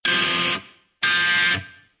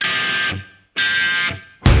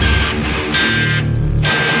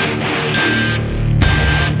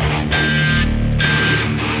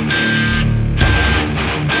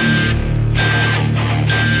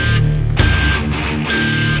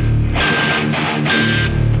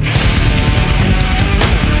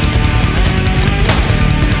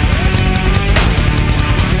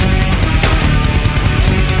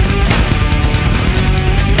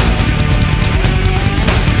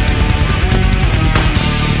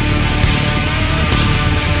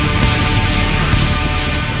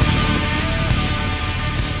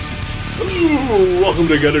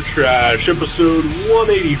welcome to Gutter Trash, episode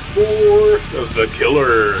 184 of The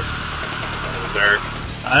Killer. How's Eric?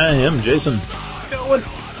 I am Jason. How's it going?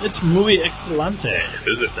 It's muy excelente.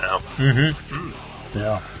 Is it now? Mm-hmm.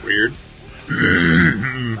 Yeah. Weird.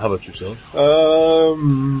 How about yourself?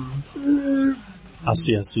 I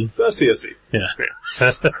see. I see. Yeah.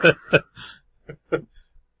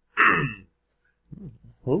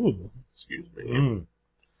 Ooh. Excuse me. Mm.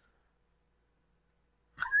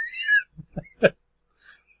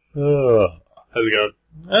 Oh. How's it going?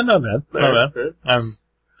 Not bad. Not bad.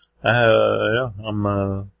 Yeah.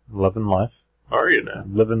 I'm loving life. How are you now?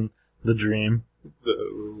 Living the dream.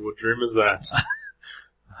 What dream is that?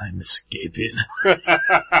 I'm escaping. And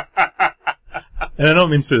I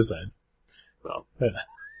don't mean suicide. Well.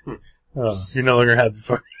 Oh, you're no longer happy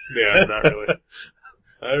for. Yeah, not really.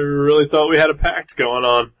 I really thought we had a pact going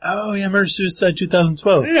on. Oh, yeah, Murder Suicide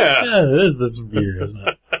 2012. Yeah. Yeah, it is this year, isn't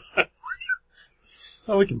it?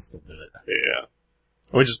 Oh, we can still do it. Yeah.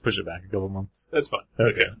 We just push it back a couple months. That's fine.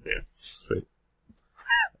 Okay. Yeah. Sweet.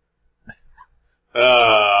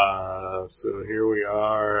 So here we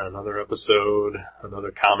are, another episode,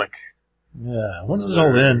 another comic. Yeah, when does it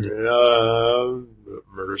all end?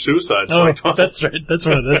 Murder Suicide. Oh, that's right. That's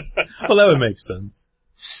what it is. Well, that would make sense.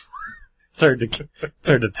 It's hard to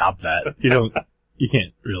top that. You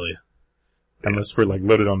can't really. Unless we're like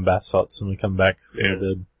loaded on bath salts and we come back from the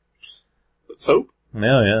dead. Let's hope.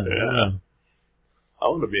 Yeah. I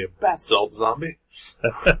want to be a bath salt zombie.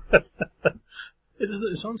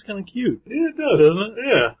 It sounds kind of cute. Yeah, it does. Doesn't it?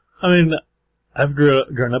 Yeah. I mean, I've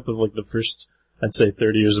grown up with like the first, I'd say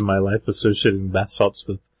 30 years of my life associating bath salts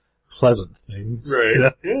with pleasant things. Right. You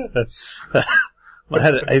know? Yeah.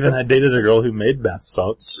 I even had dated a girl who made bath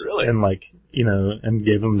salts. Really? And and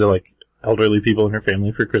gave them to like elderly people in her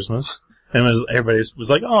family for Christmas. And everybody was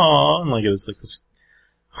like, "Aw," and like it was like this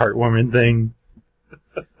heartwarming thing.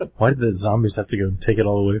 Why did the zombies have to go and take it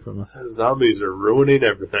all away from us? Zombies are ruining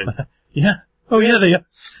everything. Yeah. Oh yeah, they are.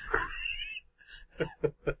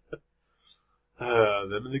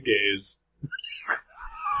 Them and the gays.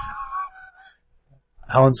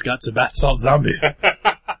 Alan Scott's a bath salt zombie.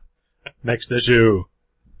 Next issue.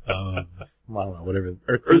 I don't know, whatever.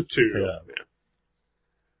 Earth 2. Yeah.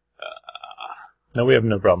 No, we have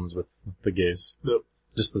no problems with the gays. Nope.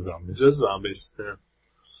 Just the zombies. Just zombies. Yeah.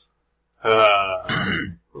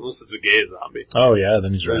 Unless it's a gay zombie. Oh yeah,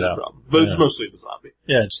 then he's right There's a out. problem. But it's mostly the zombie.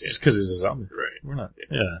 Yeah, it's just because he's a zombie. Right. We're not.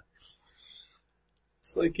 Yeah.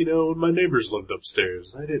 It's like, when my neighbors lived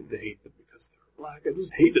upstairs, I didn't hate them because they were black. I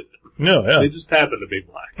just hated them. No, yeah. They just happened to be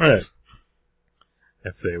black. Right.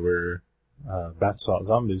 If they were bath salt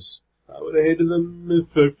zombies. I would have hated them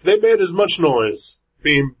if they made as much noise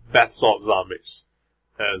being bath salt zombies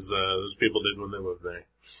as those people did when they lived there.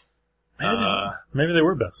 Maybe they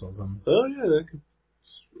were bath salt zombies. Oh, yeah,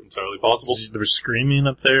 it's entirely possible. They were screaming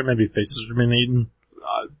up there. Maybe faces were being eaten.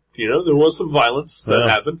 There was some violence that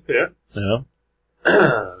happened. Yeah. Yeah.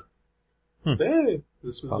 Hey,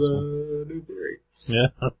 this is Possible. a new theory. Yeah.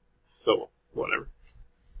 So, whatever.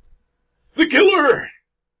 The killer!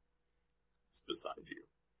 It's beside you.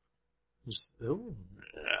 Ooh.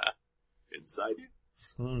 Yeah. Inside you?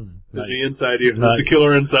 Not Is he inside you? Is not- the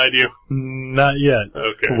killer inside you? Not yet.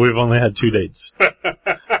 Okay. We've only had 2 dates.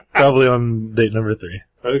 Probably on date number 3.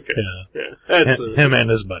 Okay. Yeah. Yeah. That's Him and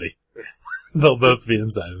his buddy. They'll both be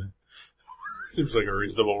inside of me. seems like a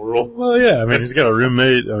reasonable rule. Well, yeah. I mean, he's got a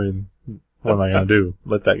roommate. I mean, what am I going to do?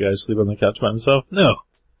 Let that guy sleep on the couch by himself? No.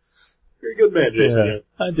 You're a good man, Jason. Yeah,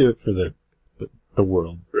 I do it for the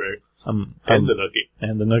world. Right. And the nookie.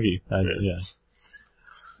 And the noogie. Yeah.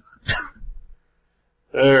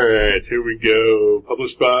 Alright, here we go.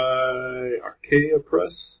 Published by Archaea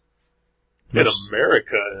Press. In Yes.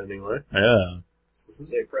 America, anyway. Yeah. This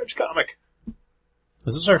is a French comic.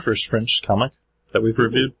 Is this our first French comic that we've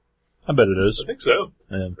reviewed? I bet it is. I think so.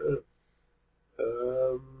 Yeah.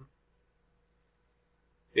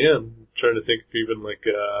 Yeah, I'm trying to think if even like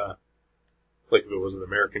if it was an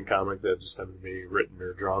American comic that just happened to be written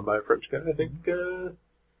or drawn by a French guy. I think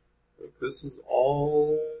this is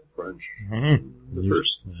all French. Mm-hmm. The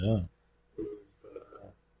first. Yeah.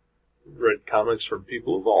 Read comics from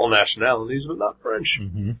people of all nationalities, but not French.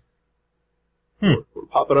 Mm-hmm. We're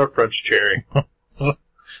popping our French cherry.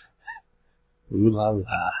 Ooh la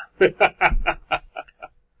la.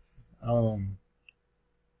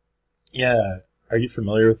 Yeah. Are you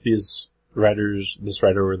familiar with these writers, this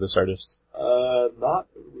writer or this artist? Not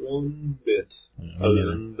one bit. Yeah, Other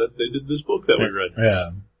than that they did this book that we read.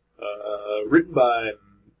 Yeah. Written by,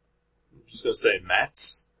 I'm just going to say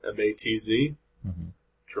Matz, M-A-T-Z. Mm-hmm.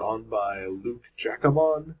 Drawn by Luc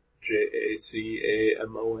Jacamon,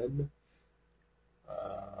 Jacamon.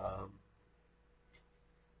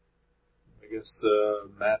 I guess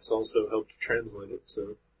Matt's also helped translate it,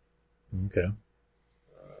 so... Okay.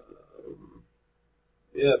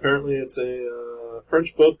 Yeah, apparently it's a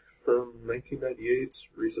French book from 1998,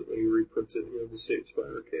 recently reprinted here in the States by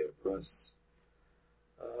Archaea Press.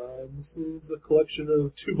 This is a collection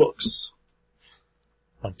of 2 books.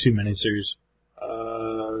 Like 2 miniseries?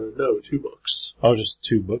 No, 2 books. Oh, just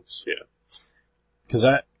 2 books? Yeah.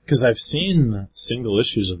 Because I've seen single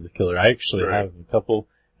issues of The Killer. I actually have a couple,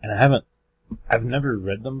 and I've never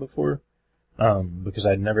read them before, because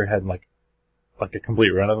I'd never had like a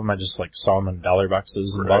complete run of them. I just saw them in dollar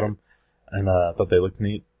boxes and bought them, and thought they looked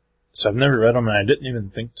neat. So I've never read them, and I didn't even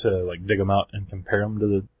think to dig them out and compare them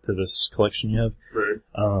to this collection you have. Right.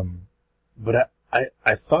 But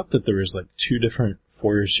I thought that there was 2 different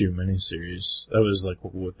 4-issue miniseries. That was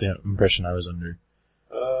what the impression I was under.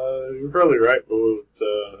 You're probably right, but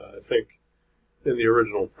I think in the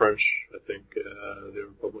original French, I think they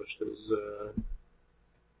were published as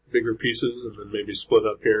bigger pieces, and then maybe split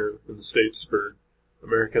up here in the States for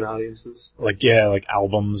American audiences. Like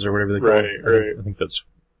albums or whatever they call it. Right. I think that's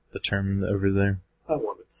the term over there. I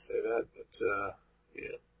wanted to say that, but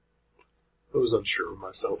yeah. I was unsure of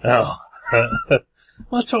myself. Oh. Well,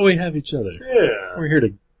 that's why we have each other. Yeah. We're here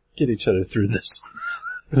to get each other through this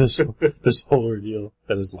this whole ordeal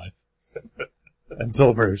that is life.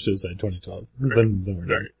 Until Murder Suicide 2012. Then we're done.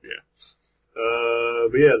 Right, yeah.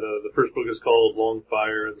 But yeah, the first book is called Long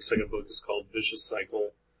Fire, and the second book is called Vicious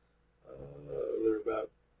Cycle. They're about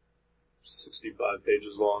 65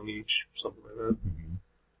 pages long each, something like that. Mm-hmm.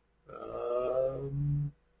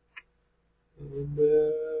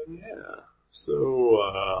 Yeah. So,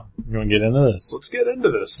 you want to get into this? Let's get into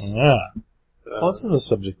this. Yeah. Well, this is a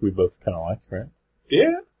subject we both kind of like, right?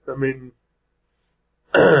 Yeah. I mean,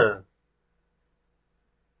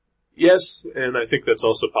 yes, and I think that's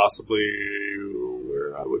also possibly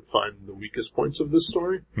where I would find the weakest points of this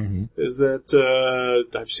story, is that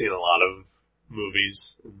I've seen a lot of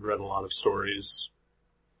movies and read a lot of stories,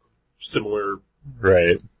 similar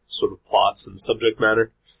sort of plots and subject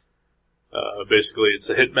matter. Basically, it's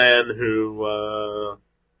a hitman who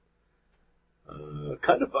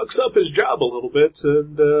kind of fucks up his job a little bit,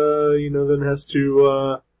 and then has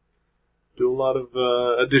to do a lot of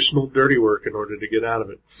additional dirty work in order to get out of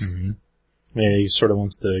it. Mm-hmm. Yeah, he sort of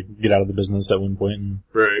wants to get out of the business at one point, and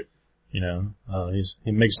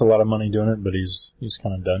he makes a lot of money doing it, but he's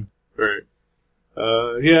kind of done. Right.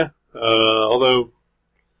 Although,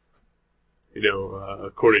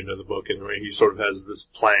 according to the book anyway, he sort of has this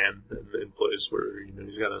plan in place where,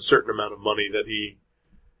 he's got a certain amount of money that he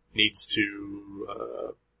needs to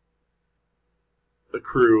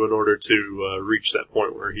accrue in order to reach that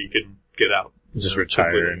point where he can get out. Just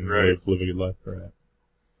retire and live a good life. Right.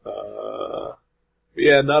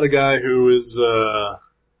 Yeah, not a guy who is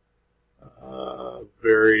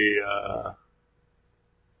very... I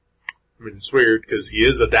mean, it's weird because he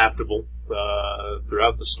is adaptable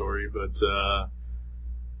throughout the story, but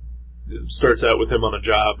it starts out with him on a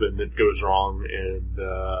job and it goes wrong, and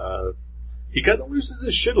he kind of loses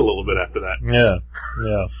his shit a little bit after that.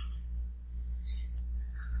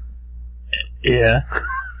 Yeah.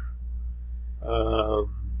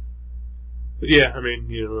 But yeah, I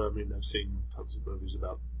mean, I've seen tons of movies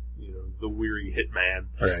about, the weary hitman.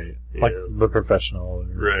 Right. Like The Professional.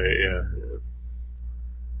 Right, yeah.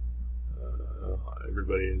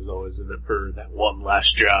 Everybody is always in it for that one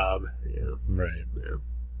last job. Right. Yeah.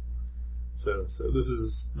 So this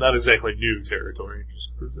is not exactly new territory,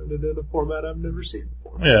 just presented in a format I've never seen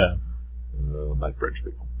before. Yeah. By French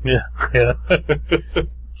people. Yeah.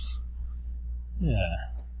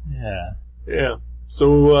 Yeah. Yeah.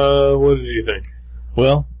 So, what did you think?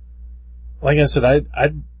 Well, like I said,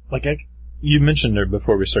 you mentioned it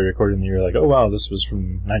before we started recording that you were like, oh wow, this was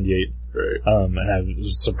from 98. Right. And I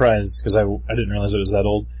was surprised because I didn't realize it was that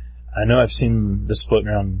old. I know I've seen this floating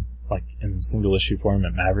around in single issue form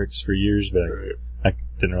at Mavericks for years, but I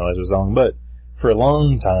didn't realize it was that long. But for a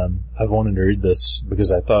long time, I've wanted to read this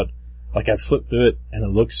because I thought, I flipped through it and it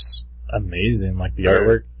looks amazing, the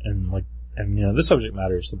artwork and the subject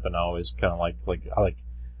matter is something I always kind of like. I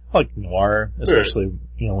like noir, especially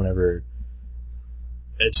whenever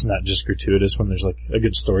it's not just gratuitous, when there's a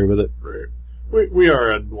good story with it. Right. We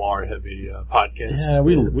are a noir heavy podcast. Yeah,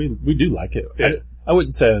 we do like it. Yeah. I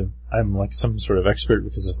wouldn't say I'm some sort of expert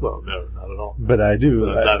because well, no, not at all. But I do.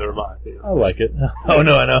 Neither am I. I like it. Oh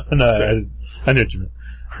no, I know. No, I knew what you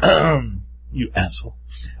meant. You asshole.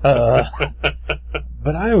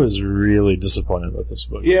 But I was really disappointed with this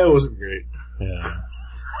book. Yeah, it wasn't great. Yeah.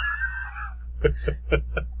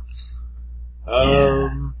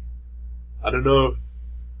 I don't know if...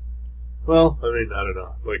 Well, I mean, I don't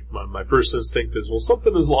know. Like, my first instinct is, well,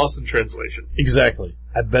 something is lost in translation. Exactly.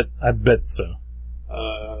 I bet so.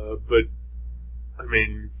 But, I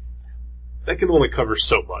mean, that can only cover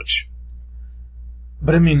so much.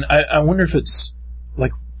 But I mean, I wonder if it's,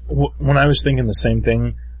 like, when I was thinking the same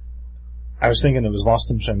thing, I was thinking it was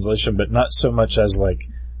lost in translation, but not so much as, like,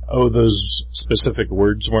 oh, those specific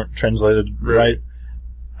words weren't translated right.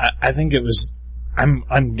 I think it was,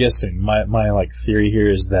 I'm guessing, my like, theory here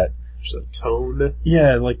is that there's a tone.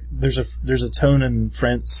 Yeah, like there's a tone in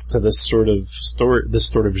France to this sort of story, this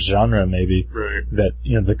sort of genre, maybe. Right. That,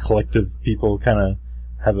 you know, the collective people kind of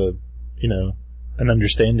have a, you know, an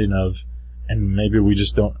understanding of, and maybe we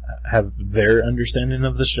just don't have their understanding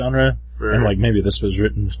of this genre. Right. And like maybe this was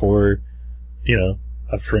written for, you know,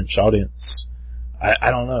 a French audience. I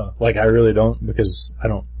don't know. Like I really don't, because I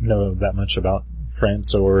don't know that much about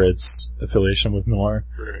France or its affiliation with noir.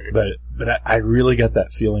 Right. But I really got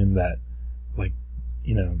that feeling that, like,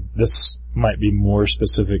 you know, this might be more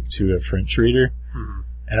specific to a French reader. Mm-hmm.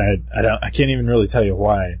 And I can't even really tell you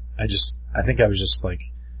why. I think I was just like,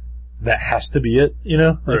 that has to be it, you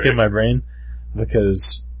know, like in my brain,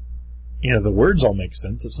 because, you know, the words all make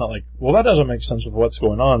sense. It's not like, well, that doesn't make sense with what's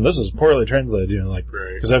going on. This is poorly translated, you know, like,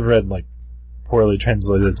 because I've read like poorly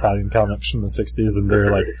translated Italian comics from the 60s, and they're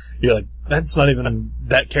like, you're like, that's not even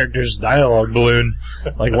that character's dialogue balloon.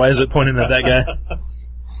 Like, why is it pointing at that guy?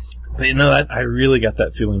 But you know, I really got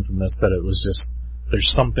that feeling from this, that it was just, there's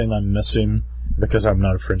something I'm missing because I'm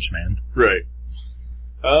not a French man. Right.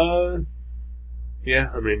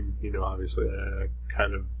 Yeah, I mean, you know, obviously I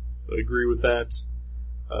kind of agree with that.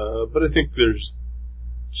 But I think there's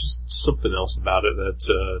just something else about it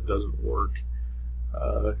that doesn't work.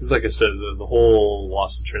 Because like I said, the whole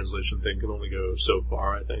lost in translation thing can only go so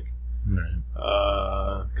far, I think. Right.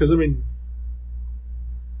 Because I mean,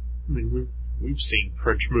 we've seen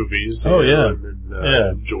French movies. Oh yeah,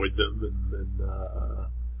 and enjoyed them, and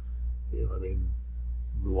you know, I mean,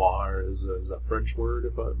 noir is a French word,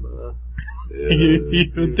 if I'm.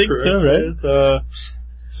 You would think so, right?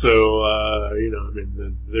 So you know, I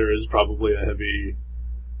mean, there is probably a heavy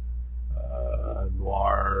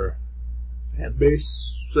noir fan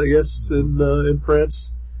base, I guess, in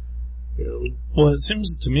France. You know. Well, it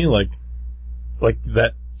seems to me like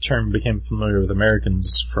that term became familiar with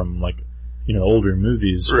Americans from, like, you know, older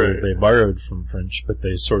movies where they borrowed from French, but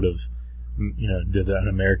they sort of, you know, did an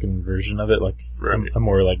American version of it, like a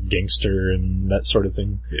more like gangster and that sort of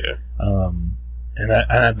thing. Yeah. And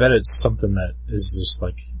I bet it's something that is just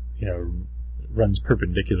like, you know, runs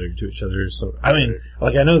perpendicular to each other. So I mean,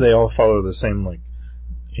 like, I know they all follow the same, like,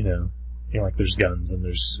 you know, like there's guns and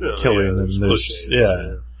there's killing and there's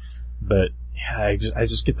but yeah, I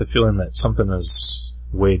just get the feeling that something is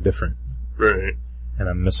way different, right? And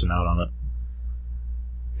I'm missing out on it.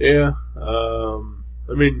 Yeah,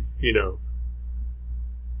 I mean, you know,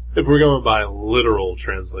 if we're going by literal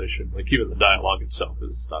translation, like even the dialogue itself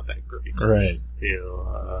is not that great, right? You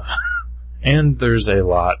know, and there's a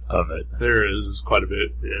lot of it. There is quite a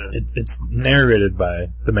bit. Yeah, it's narrated by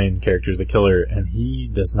the main character, the killer, and he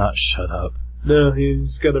does not shut up. No,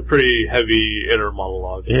 he's got a pretty heavy inner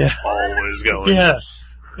monologue. Yeah, always going. Yeah.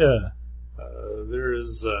 There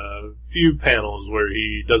is a few panels where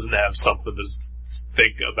he doesn't have something to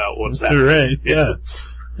think about what's happening. Right. Yeah.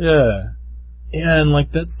 Yeah. Yeah, and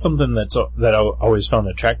like that's something that I always found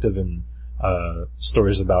attractive in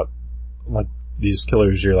stories about, like, these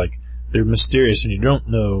killers. You're like, they're mysterious and you don't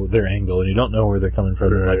know their angle and you don't know where they're coming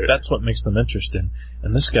from. Right. Like, that's what makes them interesting.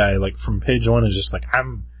 And this guy, like, from page one is just like,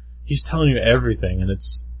 he's telling you everything, and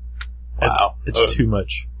it's wow, it's too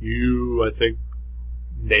much. You, I think,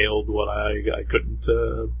 nailed what I couldn't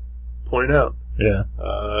point out. Yeah.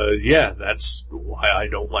 Yeah, that's why I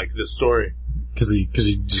don't like this story. Because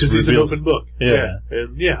he's an open book. Yeah.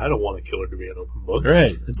 And yeah, I don't want a killer to be an open book.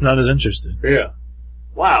 Right. It's not as interesting. Yeah.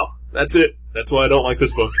 Wow. That's it. That's why I don't like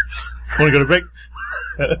this book. Want to go to break?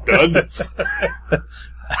 Done.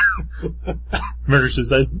 Murder,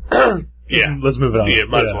 suicide? Yeah. Let's move it on. Yeah,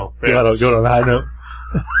 might as well. Yeah. Go on a high note.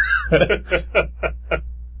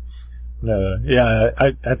 No, yeah,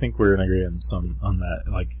 I think we're in agreement on that.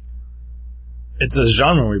 Like, it's a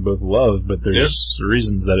genre we both love, but there's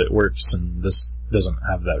reasons that it works, and this doesn't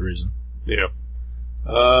have that reason. Yeah.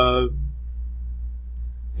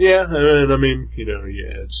 Yeah, and I mean, you know,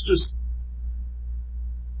 it's just,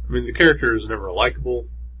 I mean, the character is never likable,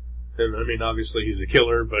 and I mean, obviously he's a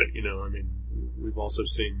killer, but, you know, I mean, we've also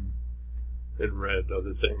seen and read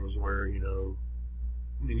other things where, you know,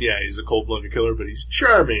 yeah, he's a cold-blooded killer, but he's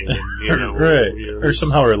charming, and, you know, right, you know, or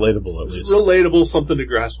somehow relatable at least. Relatable, something to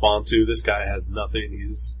grasp onto. This guy has nothing.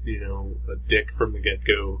 He's, you know, a dick from the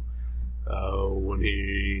get-go. When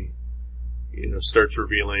he, you know, starts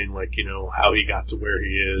revealing, like, you know, how he got to where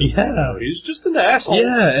he is. Yeah. You know, he's just an asshole.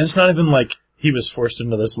 Yeah, and it's not even like he was forced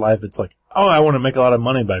into this life. It's like, oh, I want to make a lot of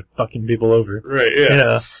money by fucking people over. Right,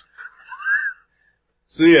 yeah.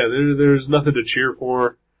 So yeah, there's nothing to cheer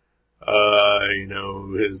for. You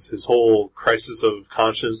know, his whole crisis of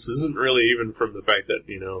conscience isn't really even from the fact that,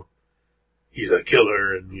 you know, he's a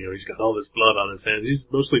killer and, you know, he's got all this blood on his hands. He's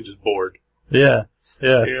mostly just bored. Yeah,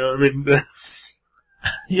 yeah. You know, I mean, that's...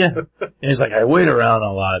 Yeah. And he's like, I wait around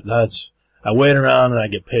a lot. I wait around and I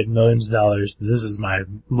get paid millions of dollars. This is my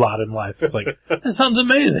lot in life. It's like, that sounds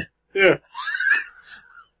amazing. Yeah.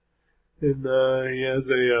 And, he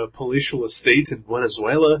has a palatial estate in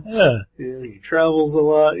Venezuela. Yeah. You know, he travels a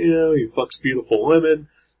lot, you know, he fucks beautiful women.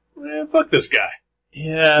 Man, fuck this guy.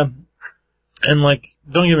 Yeah. And like,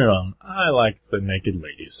 don't get me wrong, I like the naked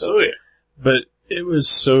ladies. Oh yeah. But it was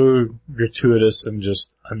so gratuitous and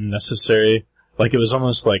just unnecessary. Like, it was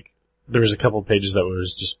almost like there was a couple pages that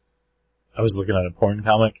was just, I was looking at a porn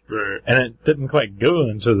comic. Right. And it didn't quite go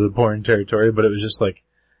into the porn territory, but it was just like,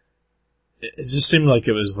 it just seemed like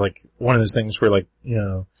it was like one of those things where, like, you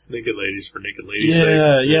know, it's naked ladies for naked ladies'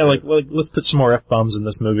 yeah, sake. yeah, like let's put some more F-bombs in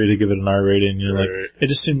this movie to give it an R rating. You know, Right. like, it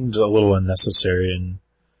just seemed a little unnecessary and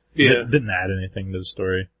Yeah. didn't add anything to the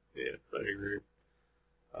story. Yeah, I agree.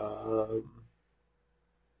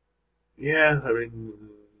 Yeah, I mean,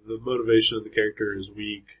 the motivation of the character is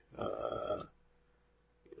weak. You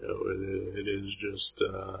know, it is just,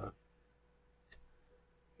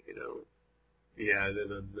 you know, yeah,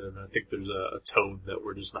 and I think there's a tone that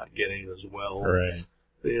we're just not getting as well. Right.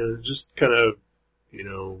 You know, just kind of, you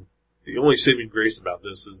know, the only saving grace about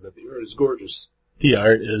this is that the art is gorgeous. The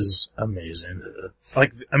art is amazing.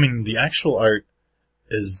 Like, I mean, the actual art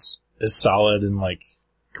is solid and, like,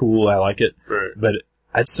 cool. I like it. Right. But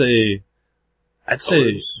I'd say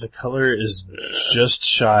the color is just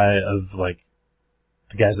shy of, like,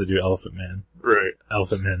 the guys that do Elephant Man. Right.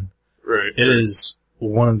 Elephant Man. Right. It is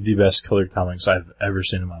one of the best colored comics I've ever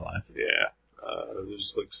seen in my life. Yeah.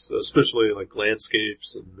 There's, like, especially, like,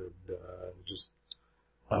 landscapes and just,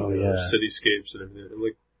 cityscapes and everything.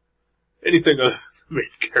 Like, anything other than the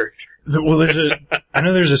main character. Well, I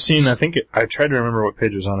know there's a scene, I tried to remember what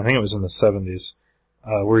page it was on, I think it was in the 70s,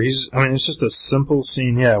 where it's just a simple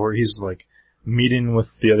scene, yeah, where he's, like, meeting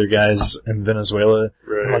with the other guys in Venezuela,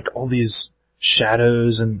 Right. and, like, all these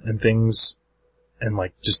shadows and things, and,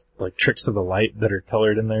 like, just, like, tricks of the light that are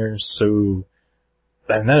colored in there, so,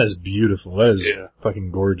 and that is beautiful, that is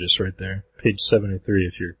fucking gorgeous right there. Page 73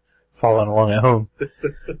 if you're following along at home.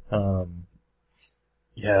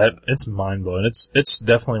 Yeah, it's mind-blowing. It's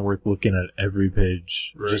definitely worth looking at every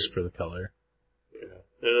page just for the color. Yeah.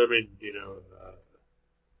 And I mean, you know, I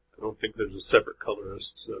don't think there's a separate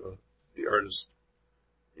colorist, so the artist,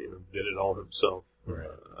 you know, did it all himself. Right.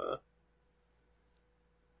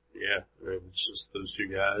 Yeah, I mean, it's just those two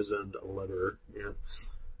guys and a letterer, you know.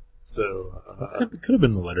 So, It could have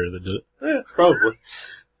been the letter that did it. yeah, probably.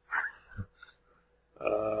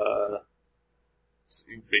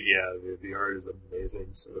 But yeah, the art is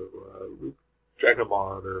amazing. So,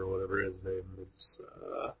 Dragomon or whatever his name is,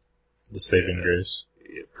 The saving grace.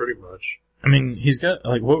 Yeah, pretty much. I mean, he's got,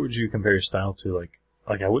 like, what would you compare his style to? Like,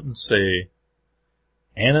 I wouldn't say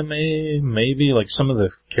anime, maybe. Like, some of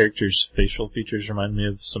the characters' facial features remind me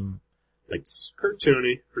of some, like... It's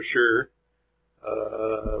cartoony, for sure.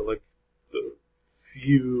 Like, the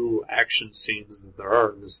few action scenes that there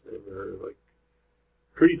are in this thing are, like,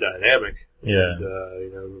 pretty dynamic. Yeah. And,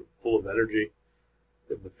 you know, full of energy.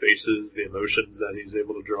 And the faces, the emotions that he's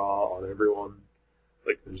able to draw on everyone.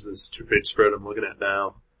 Like, there's this 2-page spread I'm looking at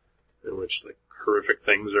now, in which, like, horrific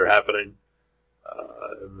things are happening.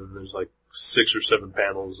 And then there's, like, 6 or 7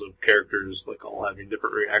 panels of characters, like, all having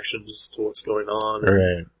different reactions to what's going on.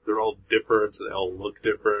 Right. They're all different, they all look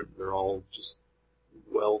different, they're all just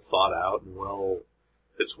well thought out and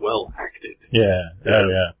it's well acted. Yeah. Oh,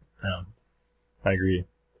 yeah. Yeah. I agree.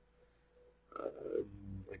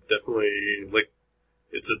 Like, definitely, like,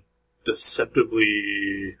 it's a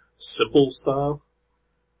deceptively simple style.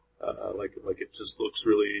 Like it just looks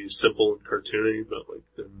really simple and cartoony, but, like,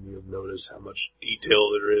 then you'll notice how much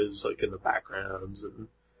detail there is, like, in the backgrounds, and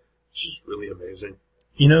it's just really amazing.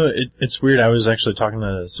 You know, it's weird. I was actually talking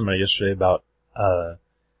to somebody yesterday about,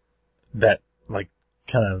 that, like,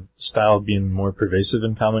 kind of style being more pervasive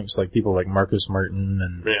in comics, like people like Marcus Martin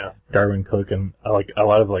and Darwin Cook, and, like, a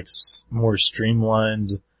lot of, like, more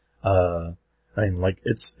streamlined, I mean, like,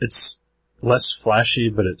 it's less flashy,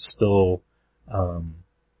 but it's still,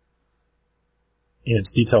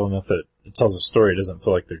 it's detailed enough that it tells a story. It doesn't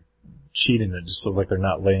feel like they're cheating. It just feels like they're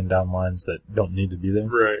not laying down lines that don't need to be there.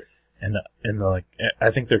 Right. And like, I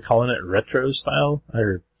think they're calling it retro style,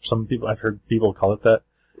 or I've heard people call it that,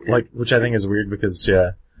 like, which I think is weird because,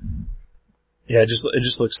 it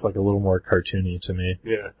just looks like a little more cartoony to me.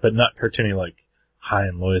 Yeah. But not cartoony like High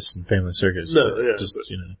and Lois and Family Circus. No, yeah. Just,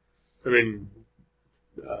 I mean,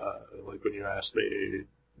 like when you asked me,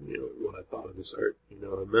 what I thought of this art,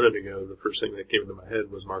 a minute ago, the first thing that came into my head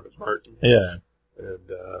was Marcus Martin. Yeah. And,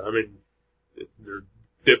 I mean, they're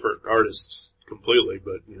different artists completely,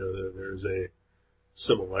 but, there's a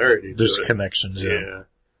similarity to it. There's connections, yeah.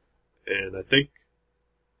 And I think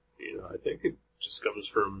it just comes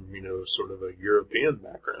from, sort of a European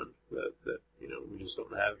background that we just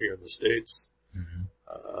don't have here in the States. Mm-hmm.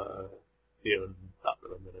 Not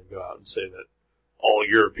that I'm going to go out and say that all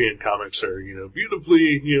European comics are,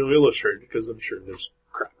 beautifully, illustrated, because I'm sure there's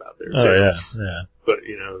crap out there too. Oh, yeah, yeah. But,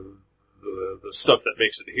 the stuff that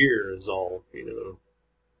makes it here is all,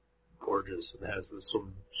 gorgeous and has this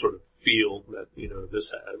sort of feel that,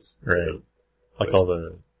 this has. Right. Like all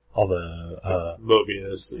the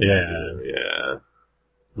Mobius. And, yeah.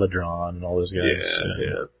 Ledron and all those guys.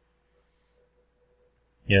 Yeah.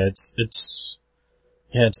 Yeah,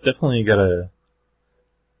 it's definitely got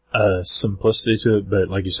a simplicity to it, but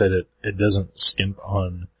like you said, it doesn't skimp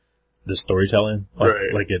on the storytelling. Like,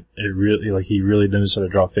 right. Like it really, like he really knows how to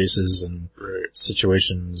draw faces and right.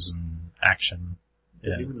 situations and action.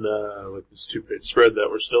 Yeah. Even, like this 2-page spread that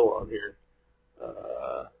we're still on here.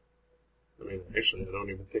 I mean, actually, I don't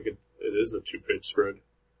even think it is a 2-page spread.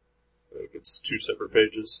 Like, it's 2 separate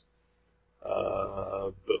pages.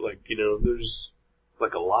 But like, there's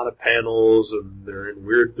like a lot of panels and they're in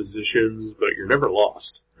weird positions, but you're never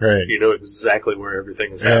lost. Right. You know exactly where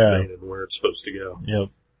everything is happening and where it's supposed to go. Yep.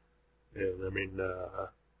 And I mean, I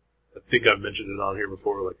think I've mentioned it on here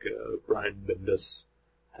before, like, Brian Bendis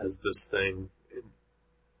has this thing in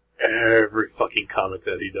every fucking comic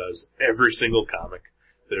that he does. Every single comic,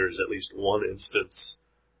 there's at least one instance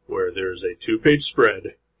where there's a 2-page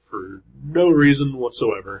spread for no reason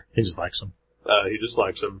whatsoever. He just likes them. He just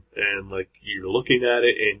likes them, and like you're looking at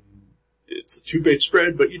it, and it's a 2-page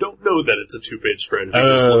spread, but you don't know that it's a 2-page spread if you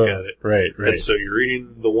just look at it. Right. And so you're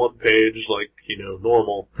reading the 1 page like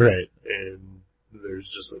normal, right? And there's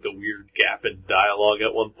just like a weird gap in dialogue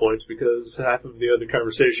at one point because half of the other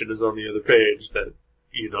conversation is on the other page that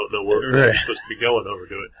you don't know where you're supposed to be going over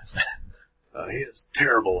to it. He is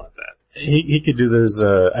terrible at that. He could do those.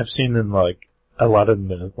 I've seen in like a lot of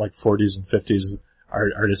the like 40s and 50s.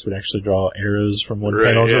 Artists would actually draw arrows from one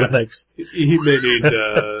panel to the next. He may need,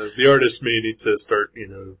 the artist may need to start,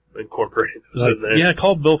 incorporating those in there. Yeah,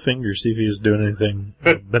 call Bill Finger, see if he's doing anything.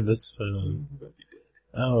 Bendis.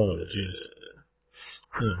 Oh, jeez.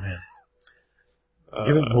 Oh, man.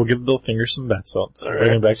 We'll give Bill Finger some bath salts.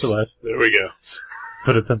 Bring him back to life. There we go.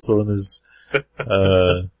 Put a pencil in his,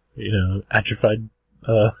 atrophied,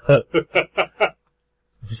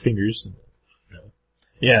 fingers.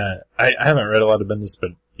 Yeah, I haven't read a lot of Bendis,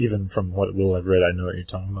 but even from what little I've read, I know what you're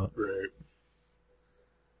talking about. Right.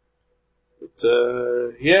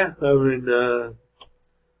 But, yeah, I mean,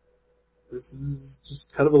 this is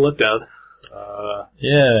just kind of a letdown.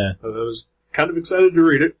 Yeah. I was kind of excited to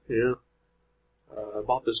read it, I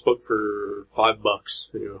bought this book for $5,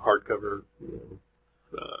 hardcover,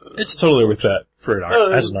 it's totally worth that for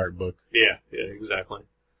as an art book. Yeah, exactly.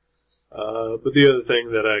 But the other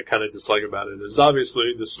thing that I kind of dislike about it is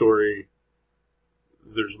obviously the story,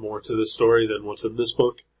 there's more to this story than what's in this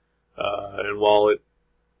book. And while it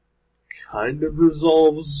kind of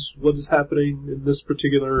resolves what is happening in this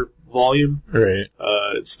particular volume, right?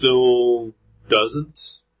 It still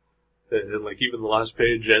doesn't. And like even the last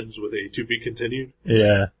page ends with a to be continued.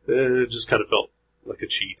 Yeah. It just kind of felt like a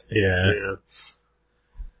cheat. Yeah.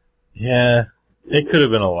 Yeah. It could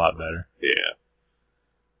have been a lot better. Yeah.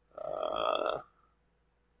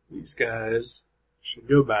 These guys should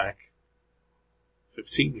go back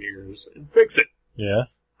 15 years and fix it. Yeah.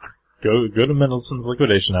 Go to Mendelssohn's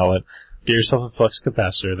liquidation outlet. Get yourself a flux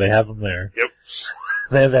capacitor. They have them there. Yep.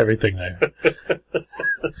 They have everything there.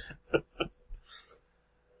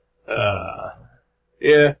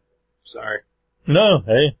 Yeah. Sorry. No,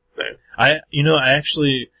 hey. I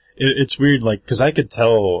actually, it's weird, like, cause I could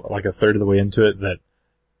tell, like, a third of the way into it that,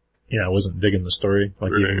 I wasn't digging the story,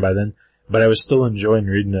 like, right. even by then. But I was still enjoying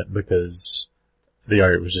reading it because the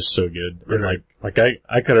art was just so good. Right. And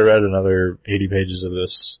I could have read another 80 pages of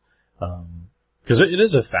this, cause it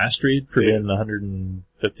is a fast read for being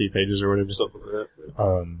 150 pages or whatever. Something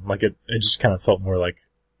like that. It just kind of felt more like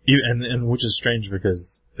and which is strange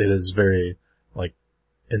because it is very, like,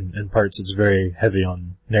 in parts it's very heavy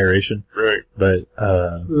on narration. Right. But,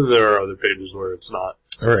 there are other pages where it's not.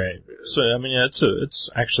 So, right. Yeah. So, I mean, yeah, it's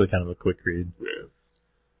actually kind of a quick read. Yeah.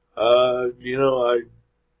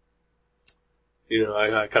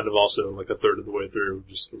 I kind of also, like, a third of the way through,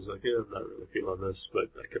 just was like, I'm not really feeling this, but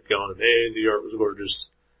I kept going, and A, the art was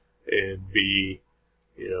gorgeous, and B,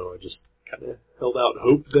 I just kind of held out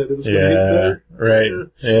hope that it was going to get better. Right.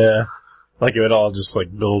 Yeah. Like, it would all just,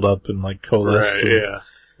 like, build up and, like, coalesce. Right, yeah.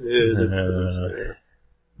 It's fair.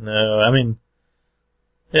 No, I mean,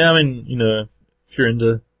 if you're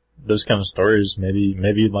into those kind of stories, maybe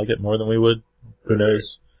you'd like it more than we would. Who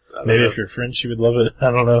knows? Maybe if you're French, you would love it.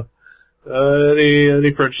 I don't know.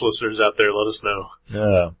 Any French listeners out there, let us know.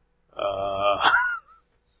 Yeah.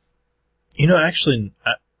 Actually,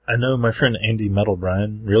 I know my friend Andy Metal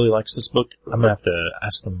Brian really likes this book. I'm gonna have to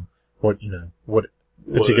ask him what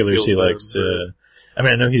particulars he likes. I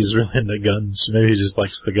mean, I know he's really into guns. Maybe he just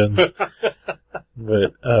likes the guns.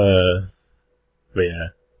 but yeah.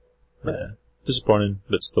 Disappointing,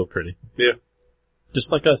 but still pretty. Yeah.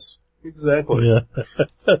 Just like us. Exactly. Yeah.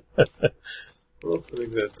 Well, I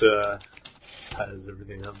think that ties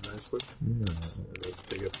everything up nicely. Let's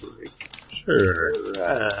take a break. Sure.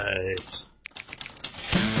 Right.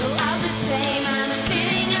 We're all the same, I'm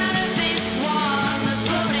sitting out of this wall, the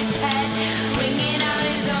bloated pen, ringing out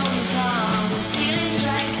his own tongue. Stealing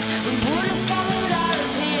tracks, we would have followed out of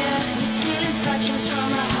here. He's stealing fractions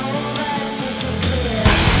from a hole that disappeared.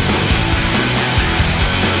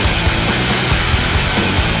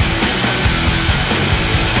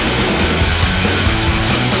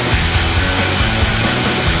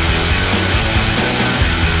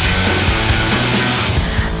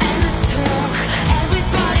 And the talk,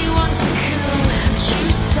 everybody wants to coup. You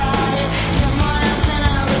started, someone else and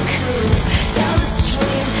I recoup. Tell the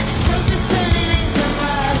stream, the source is turning into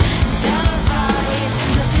mud. Tell the bodies,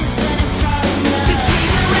 nothing's turning from none. Between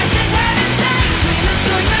the records, heaven sang. Between the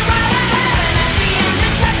choice and right ahead. And at the end,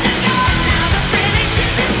 the chapter gone. Now the finish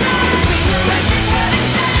is the start. Between the records, heaven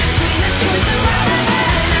sang. Between the choice and right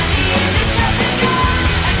ahead. And at the end, the chapter gone.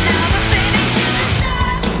 And now the finish is the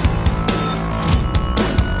start.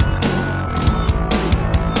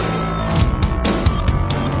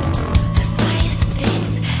 The fire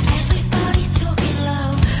spits, everybody's talking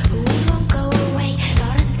low, but we won't go away,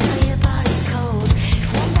 not until your body's cold. If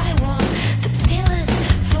one by one the pillars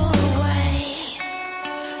fall away,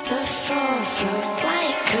 the floor floats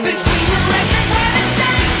like gold. Between the reckless heaven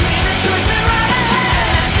sang, between the choice and right ahead,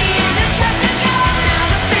 at the end the chapter gone, now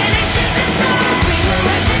the finish is the start. Between the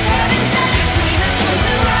reckless heaven sang, between the choice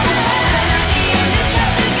and right ahead, at the end the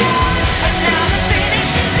chapter gone, and now the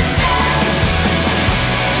finish is the start.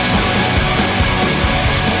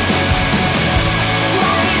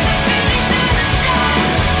 Why is the finish not the start?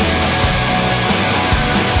 Why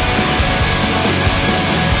is the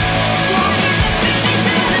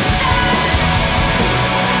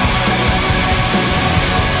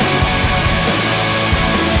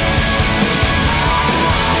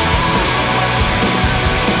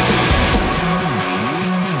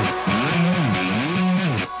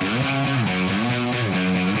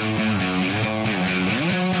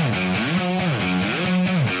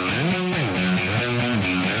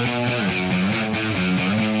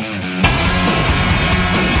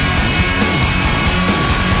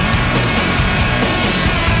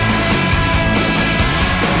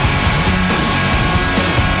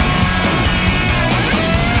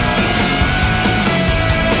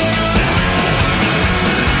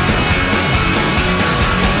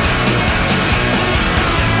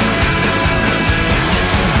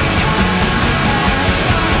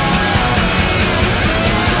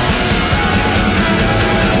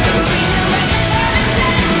finish not the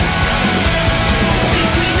start?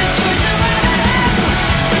 Between the choice and right ahead,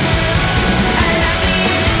 and at the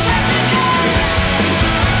end the chapter goes,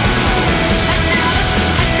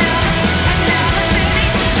 and now the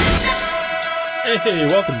finish is the start. Hey,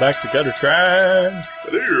 welcome back to Gutter Trash.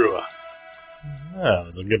 Hello. That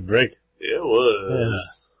was a good break. Yeah, it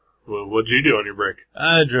was. Well, what'd you do on your break?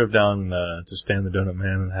 I drove down to Stan the Donut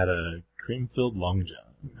Man and had a cream-filled Long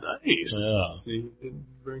John. Nice. You didn't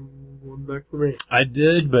bring one back for me. I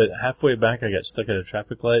did, but halfway back I got stuck at a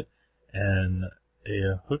traffic light, and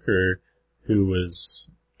a hooker who was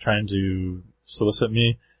trying to solicit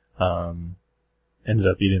me ended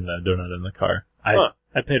up eating the donut in the car.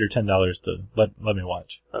 I paid her $10 to let me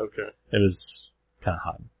watch. Okay. It was kind of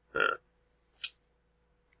hot.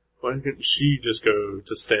 Why couldn't she just go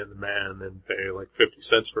to Stan the Man and pay like 50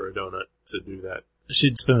 cents for a donut to do that?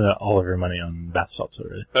 She'd spent all of her money on bath salts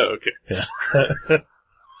already. Oh, okay. Yeah.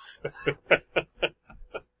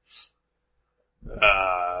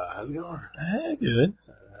 How's it going? Hey, good.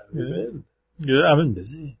 How you been? Good. I've been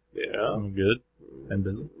busy. Yeah. I'm good and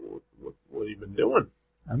busy. What have you been doing?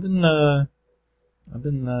 I've been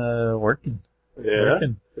working. Yeah.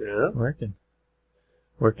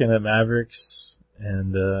 Working at Mavericks,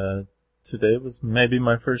 and today was maybe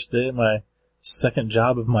my first day at my second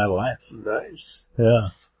job of my life. Nice. Yeah.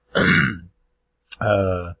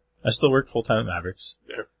 I still work full time at Mavericks.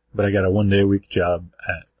 Yeah. But I got a 1 day a week job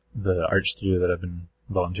at the art studio that I've been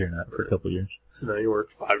volunteering at for a couple of years. So now you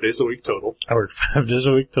work 5 days a week total. I work 5 days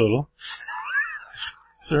a week total.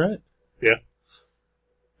 It's alright. Yeah.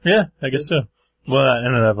 Yeah, I guess so. Well,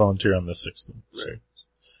 and then I volunteer on the 6th one. Right.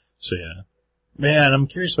 So yeah. Man, I'm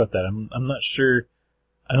curious about that. I'm not sure.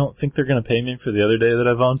 I don't think they're gonna pay me for the other day that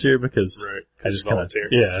I volunteer because Right. I just kinda, volunteer.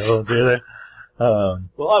 yeah, I volunteer there.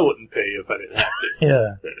 Well, I wouldn't pay you if I didn't have to.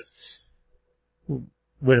 Yeah.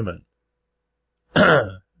 Wait a minute.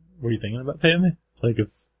 Were you thinking about paying me? Like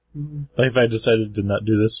if I decided to not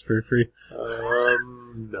do this for free,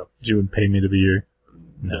 No. you would pay me to be your...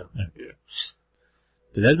 No. Yeah.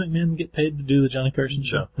 Did Ed McMahon get paid to do the Johnny Carson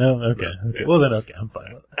show? No? Okay. No. Okay. Yeah. Well then, okay, I'm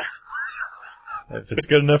fine with that. If it's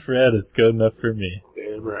good enough for Ed, it's good enough for me.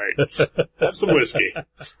 Damn right. Have some whiskey.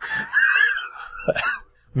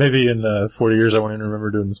 Maybe in 40 years I won't even remember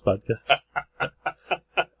doing this podcast.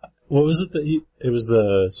 What was it that it was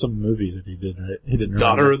some movie that he did, right? He didn't remember.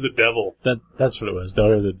 Daughter of the Devil. That's what it was.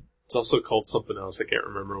 Daughter of It's also called something else. I can't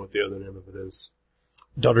remember what the other name of it is.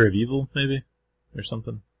 Daughter of Evil, maybe? Or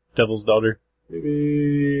something. Devil's Daughter.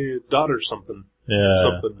 Maybe Daughter something. Yeah.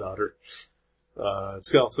 Something Daughter.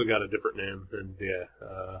 It's also got a different name. And yeah,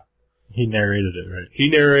 He narrated it, right? he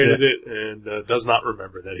narrated it and does not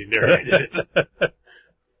remember that he narrated it.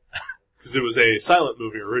 Because it was a silent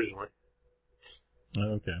movie originally.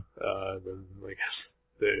 Oh, okay. Then I guess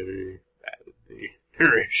they added the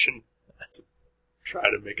narration to try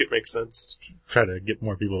to make it make sense. Try to get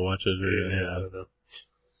more people to watch it. Or, Yeah, I don't know.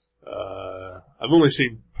 I've only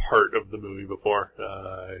seen part of the movie before.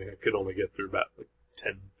 I could only get through about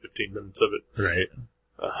 10, 15 minutes of it. Right.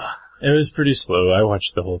 It was pretty slow. I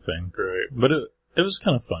watched the whole thing. Right. But it was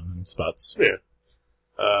kind of fun in spots. Yeah.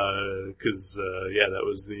 That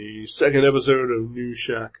was the second episode of New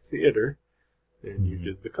Shock Theater, and you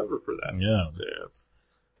did the cover for that. Yeah. Yeah.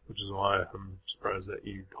 Which is why I'm surprised that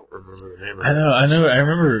you don't remember the name of it. I know. I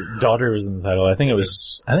remember Daughter was in the title. I think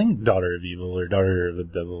Daughter of Evil or Daughter of the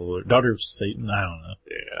Devil or Daughter of Satan. I don't know.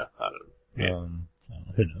 Yeah, I don't know. I don't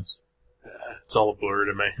know. Who knows? It's all a blur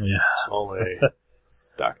to me. Yeah. It's all a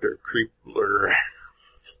Dr. Creep blur.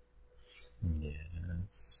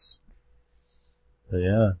 Yes. But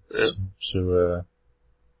yeah. So,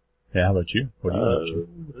 yeah, how about you? What are you up to?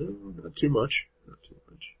 Not too much.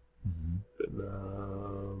 Mm-hmm.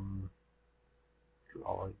 Been,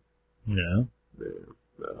 drawing. Yeah.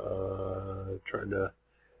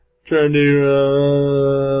 Trying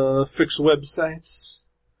to fix websites.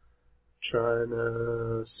 Trying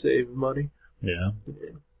to save money. Yeah.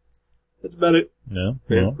 That's about it. Yeah.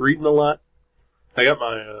 Yeah, Well, reading a lot. I got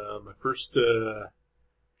my first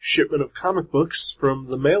shipment of comic books from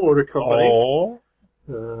the mail order company. oh.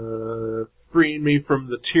 Freeing me from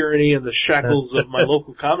the tyranny and the shackles of my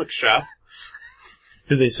local comic shop.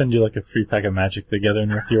 Did they send you like a free pack of magic together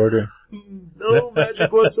with your order? No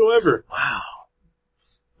magic whatsoever. Wow.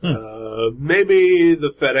 Maybe the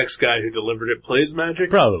FedEx guy who delivered it plays magic,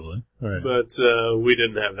 Probably. Right. but we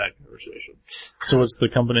didn't have that conversation. So what's the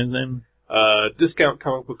company's name? Discount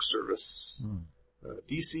Comic Book Service.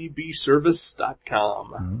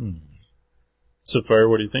 DCBService.com. Mm. So far,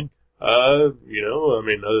 what do you think? Other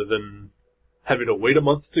than having to wait a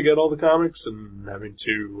month to get all the comics and having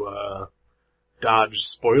to dodge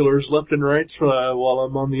spoilers left and right while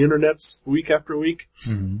I'm on the internet week after week,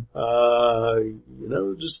 Mm-hmm.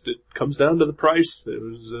 just it comes down to the price. It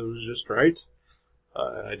was just right.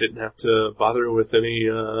 I didn't have to bother with any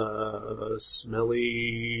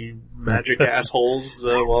smelly magic assholes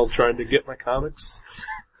while trying to get my comics.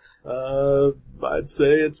 I'd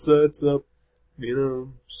say it's a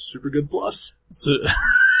super good plus. So,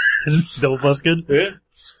 double plus good? Yeah.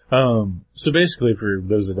 So basically, for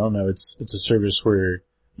those that don't know, it's a service where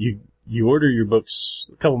you order your books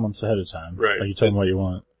a couple months ahead of time. Right. Like you tell them what you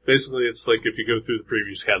want. Basically, it's like if you go through the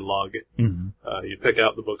previous catalog, Mm-hmm. you pick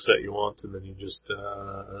out the books that you want, and then you just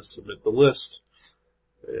submit the list.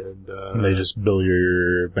 And they just bill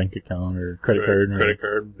your bank account or credit card. Credit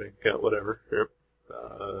card, bank account, whatever. Yep.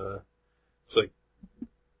 It's like,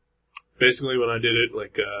 basically when I did it,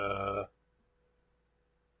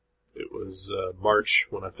 it was March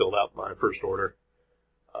when I filled out my first order.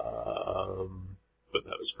 but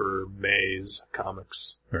that was for May's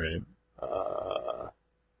comics. Right.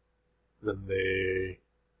 Then they,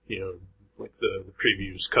 like the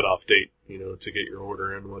previews cutoff date, to get your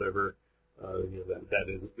order in, whatever. That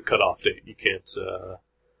is the cutoff date. You can't,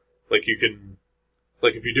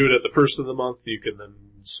 if you do it at the first of the month, you can then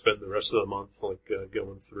spend the rest of the month,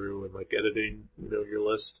 going through and, editing, your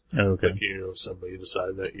list. Oh, okay. If somebody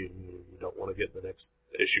decide that you don't want to get the next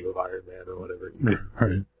issue of Iron Man or whatever, you can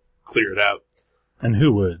Right. clear it out. And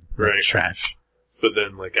who would? Right. Trash. But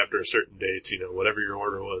then, after a certain date, whatever your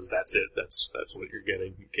order was, that's it. That's what you're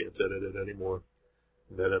getting. You can't edit it anymore.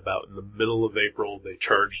 And then about in the middle of April, they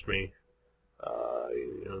charged me,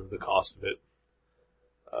 the cost of it.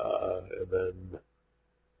 And then,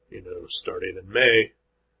 starting in May,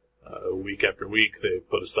 week after week, they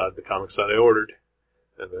put aside the comics that I ordered.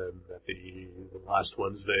 And then at the last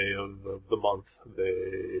Wednesday of the month,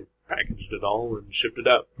 they packaged it all and shipped it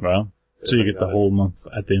out. Wow. So you get the whole month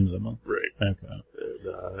at the end of the month. Right. Okay.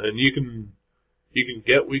 And you can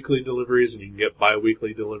get weekly deliveries and you can get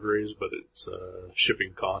bi-weekly deliveries, but it's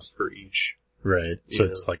shipping cost for each. Right. So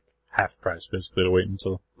it's half price basically to wait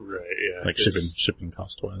until. Right. Yeah. Shipping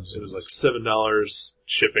cost wise. It was $7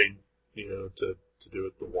 shipping, to do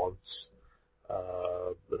it the once.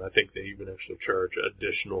 But I think they even actually charge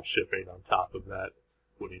additional shipping on top of that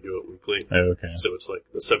when you do it weekly. Oh, okay. So it's the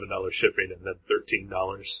 $7 shipping and then $13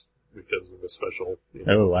 because of the special.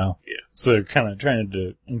 Oh, wow. Yeah. So they're kind of trying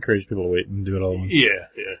to encourage people to wait and do it all at once. Yeah,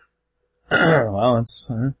 yeah. Wow, that's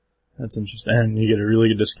interesting. And you get a really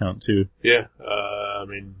good discount too. Yeah. I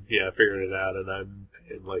figured it out and I'm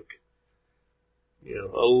paying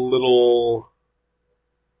a little,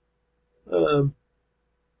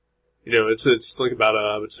 it's about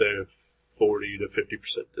I would say a 40 to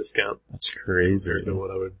 50% discount. That's crazy. Compared to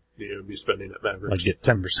what I would, be spending at Mavericks. Get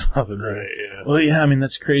 10% off it. Right, yeah. Well, yeah,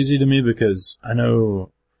 that's crazy to me because I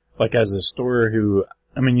know, as a store who,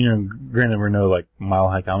 granted we're no, Mile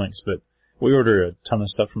High Comics, but we order a ton of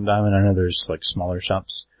stuff from Diamond. I know there's, smaller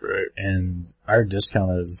shops. Right. And our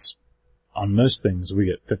discount is, on most things, we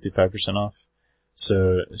get 55% off.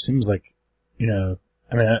 So it seems like,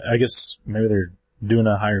 I guess maybe they're doing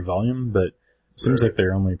a higher volume, but it seems like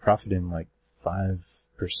they're only profiting 5%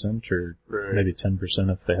 or maybe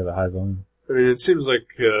 10% if they have a high volume. It seems like,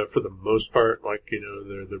 for the most part,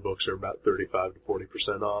 their books are about 35 to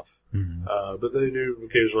 40% off. Mm-hmm. But they do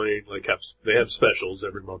occasionally, they have specials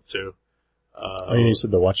every month too. You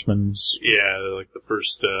said the Watchmen's? Yeah, the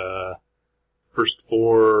first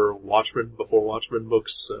 4 Before Watchmen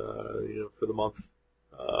books, for the month,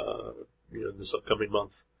 this upcoming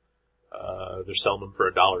month, they're selling them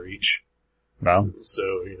for $1 each. Wow. So,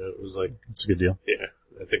 it was it's a good deal. Yeah.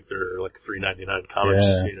 I think they're $3.99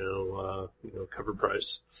 comics, Yeah. cover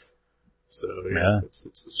price. So, Yeah. it's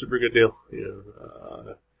a super good deal.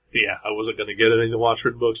 I wasn't going to get any of the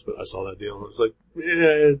Watchmen books, but I saw that deal and I was like,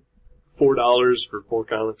 yeah, $4 for 4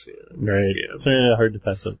 comics. Yeah. Right. Yeah. So hard to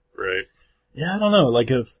pass up. Right. Yeah, I don't know. I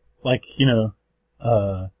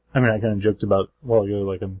kind of joked about a while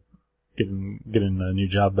ago, I'm getting a new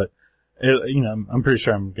job, but I'm pretty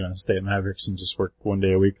sure I'm gonna stay at Mavericks and just work one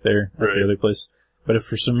day a week there at the other place. But if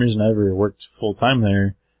for some reason I ever worked full time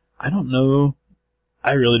there, I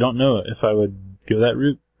really don't know if I would go that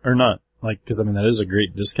route or not. Cause that is a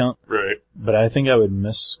great discount. Right. But I think I would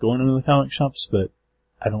miss going into the comic shops, but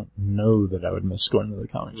I don't know that I would miss going to the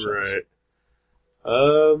comic shops. Right.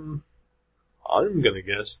 I'm gonna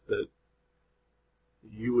guess that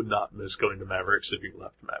you would not miss going to Mavericks if you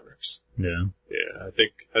left Mavericks. Yeah. Yeah, I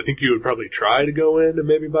think you would probably try to go in and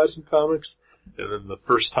maybe buy some comics, and then the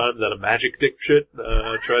first time that a magic dipshit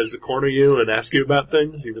tries to corner you and ask you about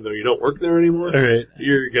things, even though you don't work there anymore, Right.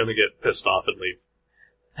 you're gonna get pissed off and leave.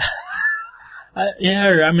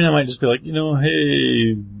 I might just be like,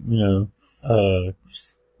 hey,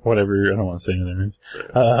 whatever, I don't want to say anything.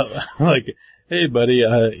 Hey buddy,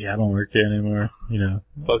 I don't work here anymore,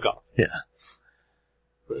 Fuck off. Yeah.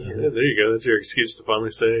 But, yeah, there you go. That's your excuse to finally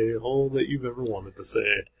say all that you've ever wanted to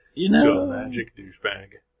say to a magic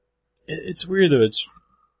douchebag. It's weird though.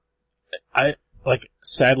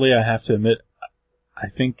 Sadly I have to admit, I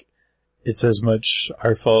think it's as much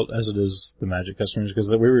our fault as it is the Magic customers,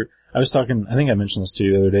 because I was talking, I think I mentioned this to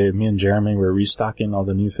you the other day, me and Jeremy were restocking all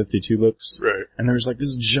the new 52 books. Right. And there was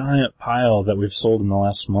this giant pile that we've sold in the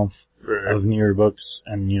last month of newer books,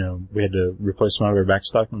 and, we had to replace some of our back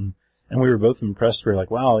stock, and we were both impressed. We were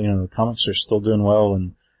like, wow, the comics are still doing well,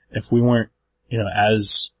 and if we weren't,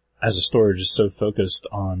 as a store just so focused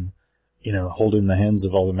on, holding the hands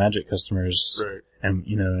of all the Magic customers, right. and,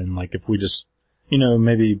 if we just,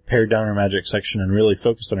 maybe pared down our Magic section and really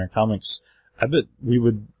focused on our comics, I bet we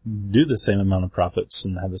would do the same amount of profits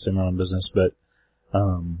and have the same amount of business, but,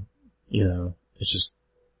 you know, it's just,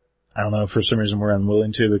 I don't know, for some reason we're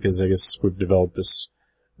unwilling to, because I guess we've developed this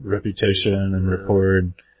reputation and rapport,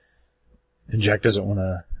 and Jack doesn't want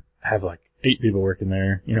to have like 8 people working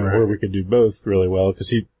there, you know, Right. or we could do both really well, because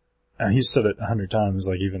he's said it 100 times,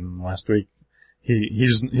 like even last week,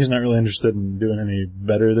 he's not really interested in doing any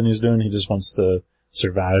better than he's doing, he just wants to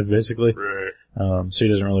survive, basically. Right. So he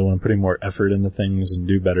doesn't really want to put any more effort into things and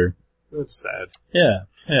do better. That's sad. Yeah,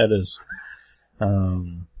 it is.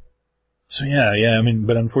 So yeah, I mean,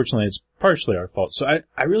 but unfortunately it's partially our fault. So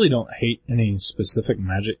I really don't hate any specific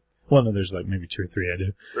Magic. Well, no, there's like maybe 2 or 3 I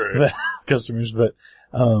do. Right. Customers, but,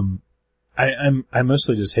 I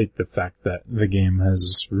mostly just hate the fact that the game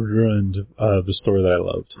has ruined, the store that I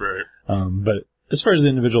loved. Right. But as far as the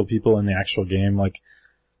individual people in the actual game, like,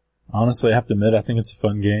 honestly, I have to admit, I think it's a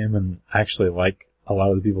fun game, and I actually like a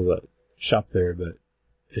lot of the people that shop there, but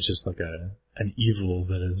it's just like an evil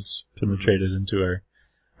that has penetrated into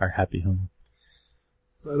our happy home.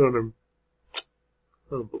 I don't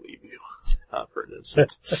believe you. Not for an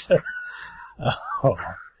instant. Oh.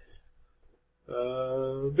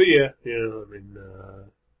 But yeah, you know, I mean,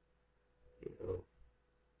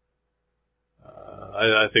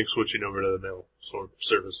 I think switching over to the mail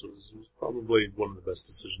service was probably one of the best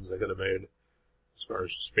decisions I could have made as far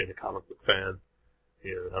as just being a comic book fan.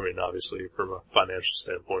 You know, I mean, obviously from a financial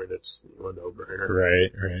standpoint, it's a no-brainer.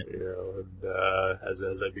 Right. You know, and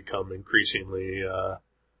as I become increasingly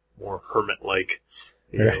more hermit-like,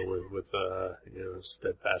 you Right. know, with you know,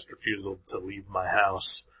 steadfast refusal to leave my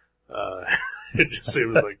house, it just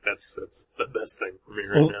seems like that's the best thing for me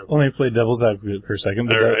right now. Let me play devil's advocate for a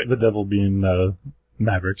second. All right. The devil being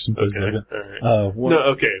Mavericks and places Okay, like that. all right. What- No,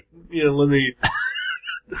 okay. You know, let me.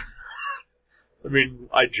 I mean,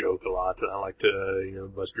 I joke a lot, and I like to, you know,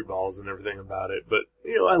 bust your balls and everything about it. But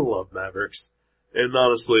you know, I love Mavericks, and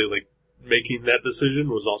honestly, like making that decision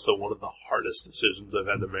was also one of the hardest decisions I've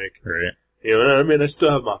had to make. Right. You know, I mean, I still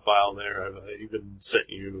have my file there. I've even sent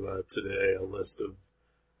you today a list of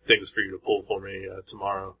things for you to pull for me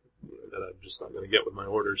tomorrow that I'm just not going to get with my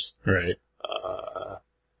orders. Right.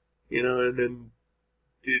 You know, and then,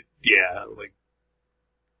 yeah, like,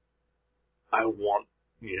 I want,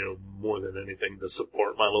 you know, more than anything to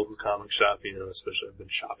support my local comic shop, you know, especially I've been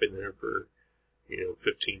shopping there for, you know,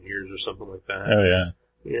 15 years or something like that. Oh yeah.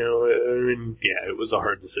 You know, I mean, yeah, it was a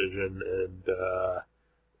hard decision, and,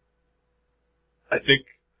 I think,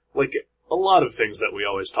 like, a lot of things that we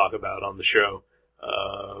always talk about on the show,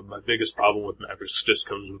 my biggest problem with Mavericks just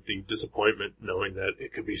comes with the disappointment knowing that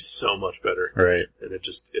it could be so much better. Right. And it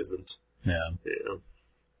just isn't. Yeah. You know?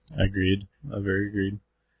 Agreed. Very agreed.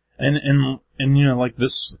 And you know, like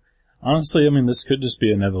this, honestly, I mean, this could just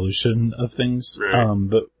be an evolution of things. Right.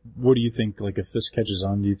 But what do you think, like, if this catches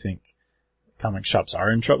on, do you think comic shops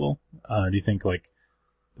are in trouble? Do you think, like,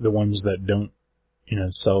 the ones that don't, you know,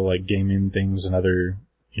 sell, like, gaming things and other,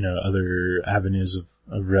 you know, other avenues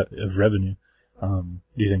of revenue,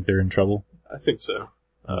 do you think they're in trouble? I think so.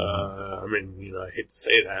 I mean, you know, I hate to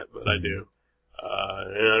say that, but I do.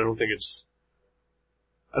 And I don't think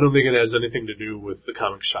it has anything to do with the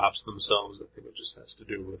comic shops themselves. I think it just has to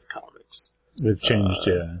do with comics. They've changed,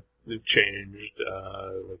 yeah. They've changed.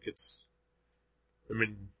 Like it's, I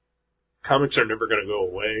mean, comics are never going to go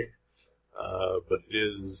away, but it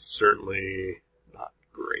is certainly not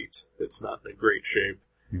great. It's not in a great shape.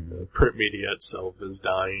 Mhm. Print media itself is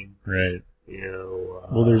dying. Right. You know.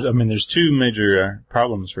 Well, there's 2 major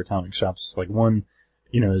problems for comic shops. Like one,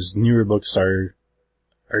 you know, is newer books are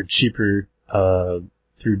cheaper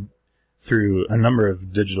through a number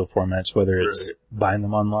of digital formats, whether it's Right. buying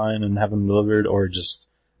them online and having them delivered or just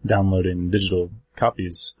downloading digital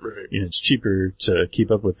copies. Right. You know, it's cheaper to keep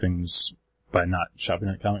up with things by not shopping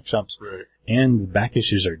at comic shops. Right. And the back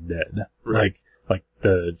issues are dead. Right. Like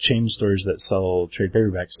the chain stores that sell trade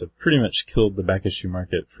paperbacks have pretty much killed the back issue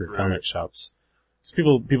market for Right. comic shops. 'Cause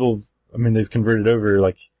people, I mean, they've converted over,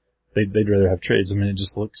 like, they'd rather have trades. I mean, it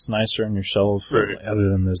just looks nicer on your shelf, Right. other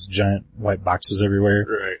than those giant white boxes everywhere.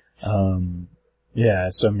 Right. Yeah,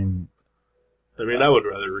 so I mean, I would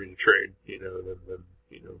rather read a trade, you know, than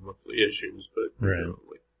you know, monthly issues, but, you Right. know,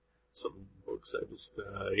 like, some books I just,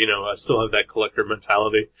 you know, I still have that collector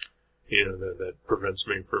mentality, you know, that prevents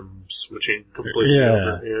me from switching completely Yeah.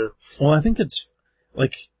 over, yeah. well, I think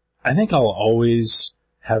I think I'll always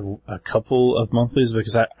have a couple of monthlies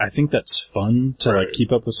because I think that's fun to like Right.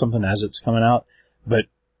 keep up with something as it's coming out. But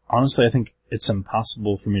honestly, I think it's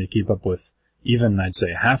impossible for me to keep up with even, I'd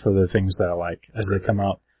say, half of the things that I like as they come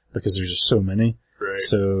out because there's just so many. Right.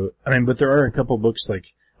 So, I mean, but there are a couple books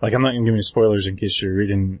like I'm not going to give any spoilers in case you're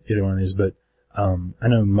reading either one of these, but, I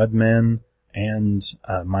know Mudman and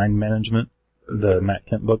Mind Management, the Matt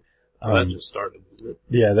Kent book. That just started, isn't it?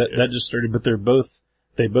 Yeah, that just started, but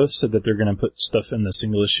they both said that they're going to put stuff in the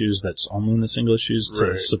single issues that's only in the single issues to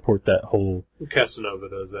Right. support that whole... Casanova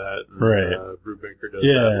does that. And, Right. Brubaker does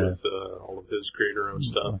Yeah. that with all of his creator-owned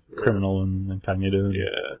stuff. Criminal and Incognito.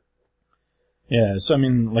 Yeah. Yeah, so I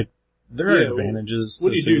mean, like, there are Yeah, advantages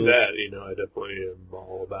When to you do singles. that, I definitely am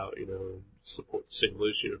all about, support the single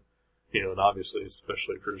issue. And obviously,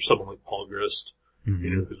 especially for someone like Paul Grist,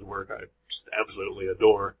 Mhm. whose work I just absolutely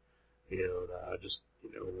adore. And I just,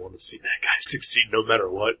 want to see that guy succeed no matter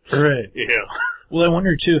what. Right. Well, I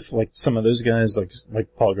wonder too if like some of those guys,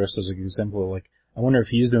 like Paul Grist as an example, like I wonder if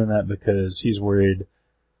he's doing that because he's worried.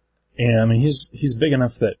 And I mean, he's big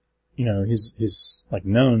enough that he's like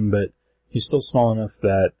known, but he's still small enough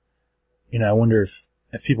that I wonder if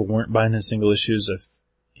people weren't buying his single issues, if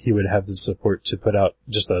he would have the support to put out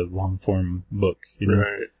just a long form book.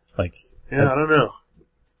 Right. Like Yeah, I don't know.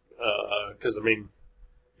 Because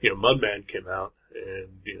Mudman came out,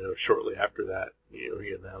 and shortly after that, he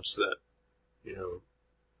announced that,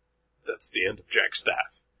 that's the end of Jack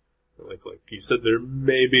Staff. Like he said, there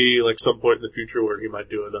may be like some point in the future where he might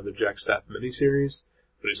do another Jack Staff miniseries,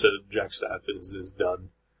 but he said Jack Staff is done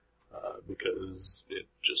because it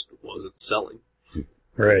just wasn't selling.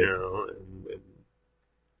 right. And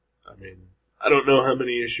I mean, I don't know how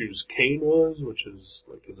many issues Kane was, which is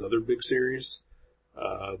like his other big series.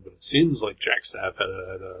 But it seems like Jack Staff had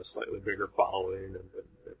a slightly bigger following and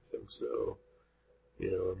everything. So,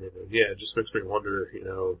 it just makes me wonder,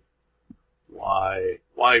 why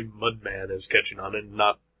Mudman is catching on, and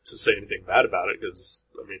not to say anything bad about it, because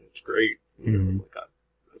it's great. Like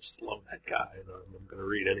I just love that guy, and I'm going to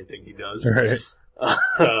read anything he does. Right.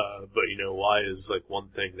 But why is like one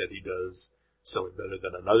thing that he does selling better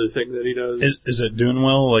than another thing that he does? Is it doing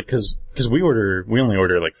well? Like, cause we only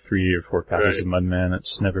order like 3 or 4 copies of Mudman.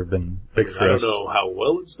 It's never been big for I us. don't know how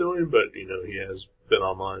well it's doing, but he has been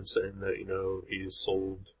online saying that he's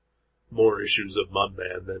sold more issues of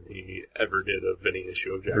Mudman than he ever did of any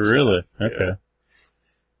issue of Jack Staff. Really? Yeah. Okay.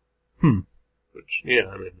 Which, I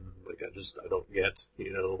don't get,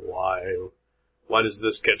 why does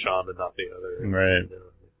this catch on and not the other? Right.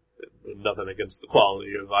 And nothing against the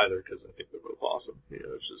quality of either, because I think they're both awesome.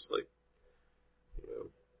 It's just like,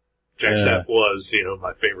 Jack Staff was,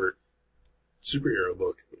 my favorite superhero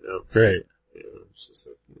book, Right. It's just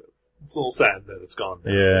like, it's a little sad that it's gone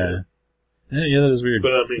now. Yeah. Yeah, that is weird.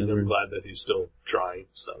 But That's I'm weird. glad that he's still trying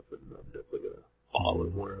stuff, and I'm definitely gonna follow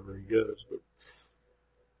him wherever he goes. But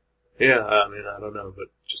yeah, I don't know, but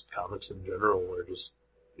just comics in general are just,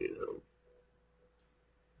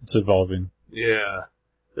 It's evolving. yeah.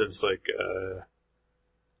 And it's like,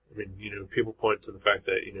 people point to the fact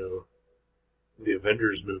that the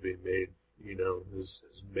Avengers movie has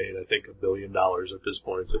made I think $1 billion at this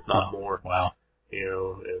point, if not more. Wow.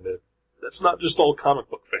 And that's not just all comic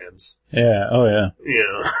book fans. Yeah. Oh yeah.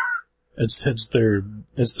 It's It's their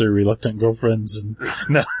reluctant girlfriends and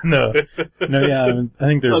no. Yeah. I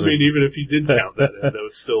think there's. even if you did count that in, that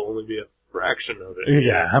would still only be a fraction of it.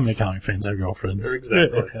 Yeah. How many comic fans have girlfriends?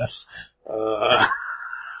 Exactly. Yeah.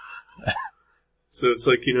 So it's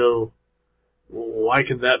like, why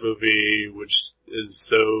can that movie, which is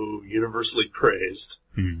so universally praised,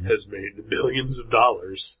 has made billions of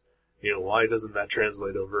dollars, why doesn't that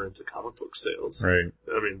translate over into comic book sales? Right.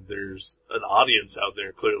 There's an audience out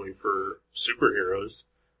there clearly for superheroes,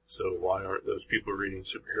 so why aren't those people reading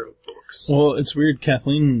superhero books? Well, it's weird.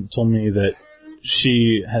 Kathleen told me that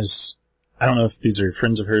she has, I don't know if these are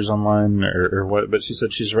friends of hers online or what, but she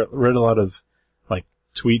said she's read a lot of, like,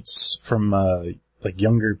 tweets from, like,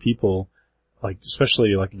 younger people, like,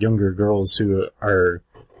 especially, like, younger girls who are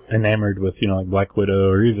enamored with, like, Black Widow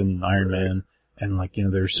or even Iron Man, and, like,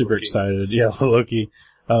 they're super excited. Yeah, Loki.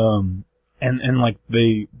 And, like,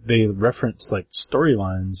 they reference, like,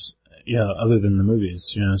 storylines, other than the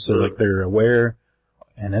movies, so, like, they're aware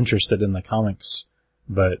and interested in the comics,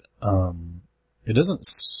 but, it doesn't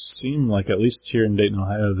seem like, at least here in Dayton,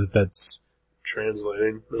 Ohio, that's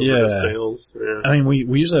translating over to sales. Yeah. I mean, we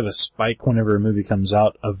usually have a spike whenever a movie comes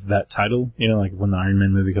out of that title. Like when the Iron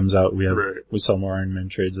Man movie comes out, we sell more Iron Man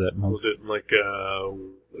trades that month. Was it like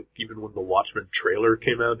even when the Watchmen trailer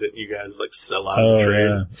came out, didn't you guys like sell out the trade?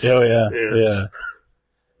 Oh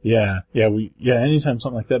yeah. Anytime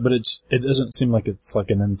something like that, but it doesn't seem like it's like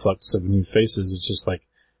an influx of new faces. It's just like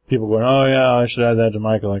people going, oh yeah, I should add that to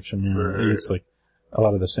my collection. It's like a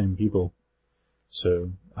lot of the same people.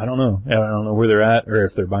 So I don't know. I don't know where they're at, or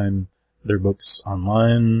if they're buying their books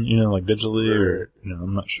online, like digitally, or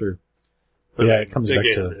I'm not sure. But Yeah, it comes back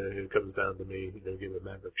again, to- it comes down to me, giving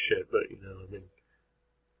Maverick shit. But I mean,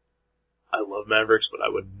 I love Mavericks, but I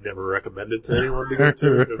would never recommend it to anyone to go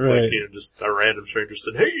to. If, Right. like, just a random stranger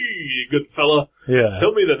said, "Hey, good fella, Yeah.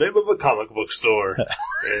 tell me the name of a comic book store,"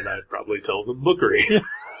 and I'd probably tell them Bookery.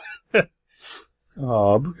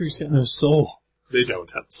 Oh, Booker's got no soul. They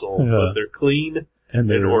don't have soul, Yeah. but they're clean And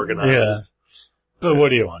they're and organized. Yeah. But what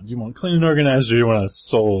do you want? You want clean and organized, or you want a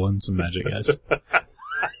soul and some magic, guys?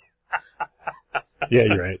 Yeah,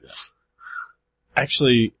 you're right.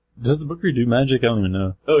 Actually, does the Bookery do magic? I don't even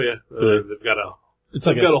know. Oh yeah, Really? they've got a It's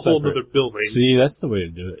they've like got a whole separate- other building. See, that's the way to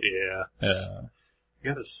do it. Yeah, Yeah.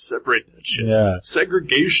 you gotta separate that shit. Yeah.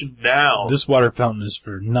 Segregation now. This water fountain is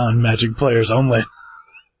for non-magic players only.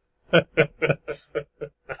 Get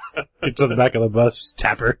to the back of the bus,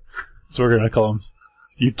 tapper. That's what we're gonna call them.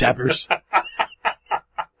 You tappers.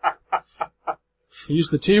 Use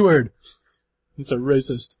the T word. He's a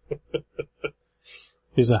racist.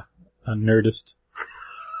 He's a nerdist.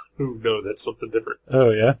 Ooh, no, that's something different.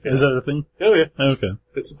 Oh yeah? Is that a thing? Oh yeah, Okay.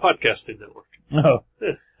 it's a podcasting network. Oh.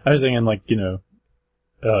 Yeah. I was thinking like, you're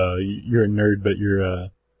a nerd, but you're,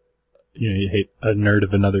 you hate a nerd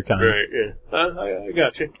of another kind. Right, yeah. I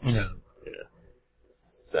got you. Yeah.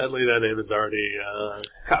 Sadly, that name is already,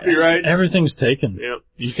 copyright. Everything's taken. Yep.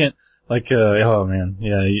 You can't, like, oh man,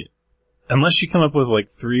 yeah, unless you come up with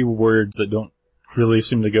like 3 words that don't really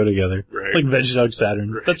seem to go together. Right. Like Vegedog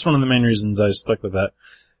Saturn. Right. That's one of the main reasons I stuck with that.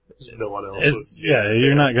 No one else It's, would.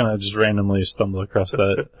 you're not gonna just randomly stumble across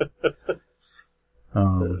that.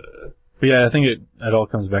 But yeah, I think it all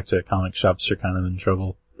comes back to comic shops are kind of in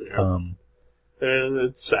trouble. Yeah. And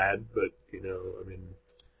it's sad, but,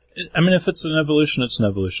 I mean, if it's an evolution, it's an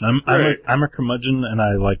evolution. Right. I'm a curmudgeon, and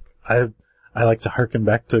I like to harken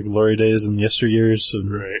back to glory days and yesteryears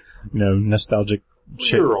and, right. nostalgic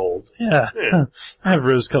shit. You're old. Yeah. Yeah. I have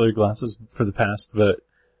rose-colored glasses for the past, but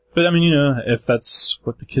I mean, if that's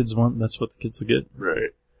what the kids want, that's what the kids will get.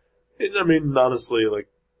 Right. And I mean, honestly, like,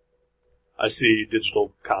 I see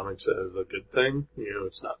digital comics as a good thing.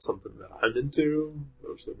 It's not something that I'm into,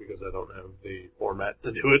 mostly because I don't have the format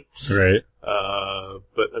to do it. Right.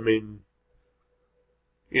 But I mean,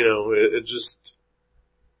 it just,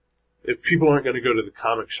 if people aren't going to go to the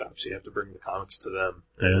comic shops, you have to bring the comics to them.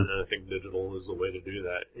 Yeah. And I think digital is the way to do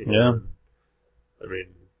that. Yeah. And, I mean,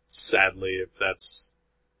 sadly, if that's,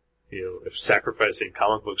 if sacrificing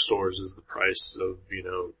comic book stores is the price of,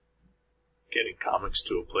 getting comics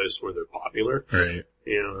to a place where they're popular, Right.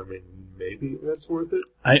 I mean, maybe that's worth it.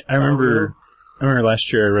 I remember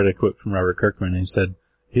last year I read a quote from Robert Kirkman, and he said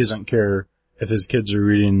he doesn't care if his kids are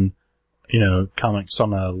reading, comics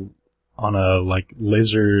on a like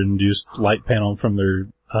laser-induced light panel from their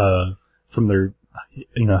hover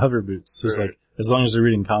boots. He's Right. like, as long as they're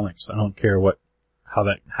reading comics, I don't care how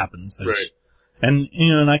that happens. Right. And,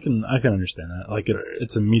 and I can understand that. Like,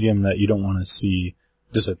 it's a medium that you don't want to see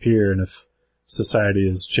disappear, and if society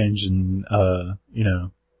is changing,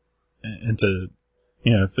 into,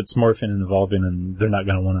 if it's morphing and evolving, and they're not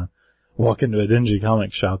going to want to walk into a dingy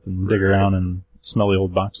comic shop and dig around and smell the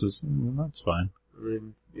old boxes, that's fine. I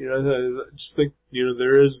mean, I just think,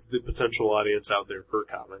 there is the potential audience out there for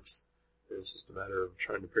comics. It's just a matter of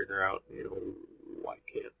trying to figure out,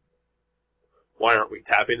 why aren't we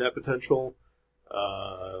tapping that potential?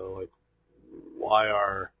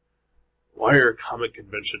 Why are comic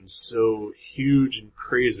conventions so huge and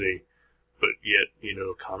crazy, but yet,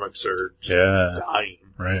 comics are just dying,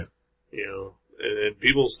 Right. and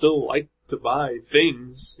people still like to buy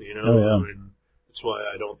things, Oh, yeah. I mean, that's why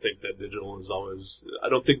I don't think that digital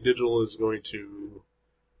is going to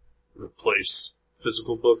replace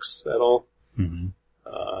physical books at all. Mm-hmm.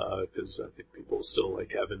 Because I think people still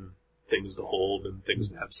like having things to hold and things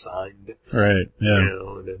to have signed. Right. Yeah.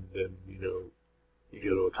 And then you go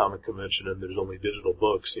to a comic convention and there's only digital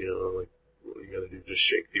books, like, what do you gotta do? Just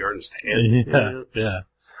shake the artist's hand? Yeah. Yeah.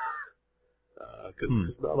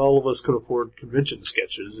 Because not all of us can afford convention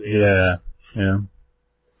sketches. Yeah. Yeah.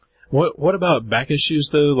 What about back issues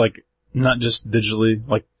though? Like, not just digitally.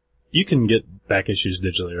 Like, you can get back issues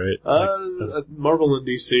digitally, right? Marvel and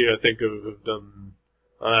DC, I think, have done.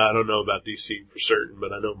 I don't know about DC for certain,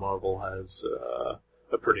 but I know Marvel has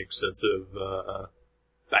a pretty extensive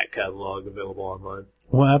back catalog available online.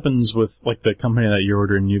 What happens with like the company that you're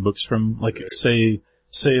ordering new books from? Like, Right.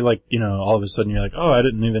 say like, all of a sudden you're like, oh, I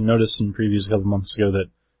didn't even notice in previews a couple months ago that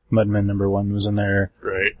Mudman #1 was in there.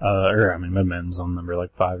 Right. Mudman's on number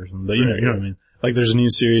like 5 or something. But you Right, know what I mean? Like, there's a new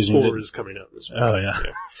series. and you 4 didn't- is coming out this week. Oh, yeah.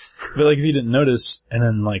 But like, if you didn't notice, and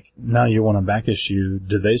then like, now you want a back issue,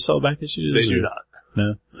 do they sell back issues? They do or- not.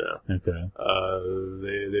 No? No. Okay.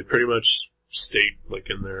 They pretty much state, like,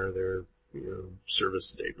 in their service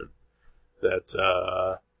statement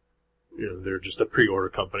that, they're just a pre-order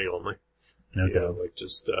company only. Okay.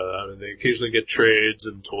 They occasionally get trades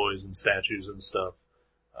and toys and statues and stuff.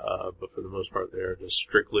 But for the most part, they're just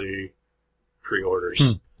strictly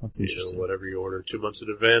pre-orders. That's interesting. Whatever you order 2 months in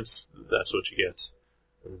advance, that's what you get.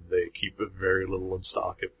 And they keep very little in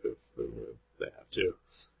stock if they have to.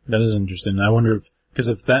 That is interesting. I wonder because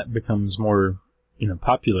if that becomes more,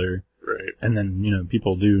 popular, right? And then,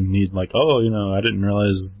 people do need I didn't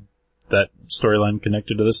realize that storyline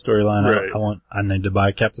connected to this storyline. Right. I need to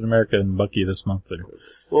buy Captain America and Bucky this month.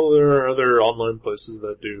 Well, there are other online places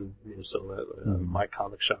that do sell that.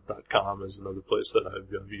 MyComicShop.com is another place that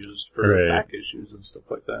I've used for back issues and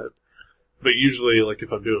stuff like that. But usually,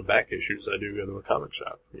 if I'm doing back issues, I do go to a comic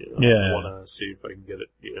shop. I want to see if I can get it,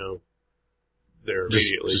 there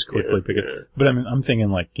immediately. Just quickly pick it. But I'm thinking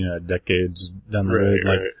decades down the road.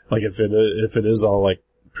 Right. If it is all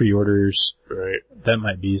pre-orders, right? That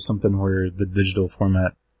might be something where the digital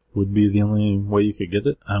format would be the only way you could get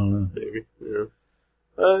it. I don't know. Maybe, yeah.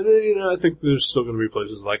 I think there's still going to be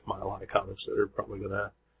places like Mile High Comics that are probably going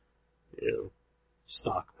to,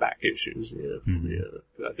 stock back issues. Yeah.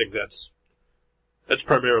 I think that's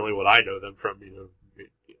primarily what I know them from.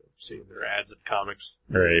 Seeing their ads at comics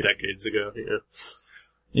decades ago.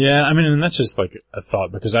 Yeah, and that's just a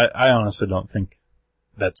thought because I honestly don't think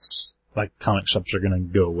that's comic shops are going to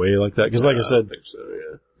go away like that. Because I said, I think so,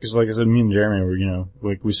 yeah. Because like I said, me and Jeremy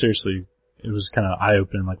were, we seriously, it was kind of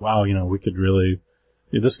eye-opening, wow, we could really,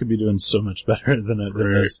 this could be doing so much better than it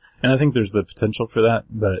is. And I think there's the potential for that,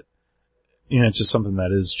 but, it's just something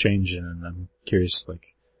that is changing, and I'm curious,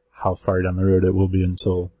 how far down the road it will be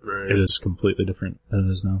until it is completely different than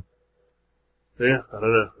it is now. Yeah, I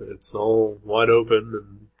don't know. It's all wide open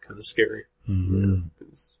and kind of scary. Mm-hmm.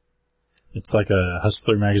 It's like a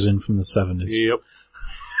Hustler magazine from the 70s. Yep.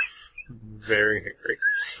 Very hairy.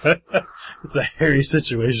 It's a hairy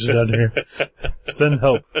situation out here. Send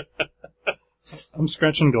help. I'm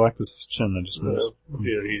scratching Galactus' chin. I just noticed.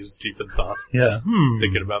 He's deep in thought. Yeah.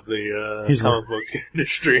 Thinking about the comic book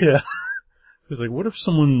industry. Yeah. He's like, what if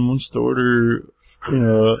someone wants to order,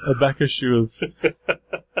 a back issue of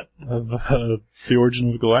The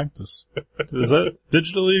Origin of Galactus? Is that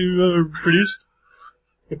digitally produced?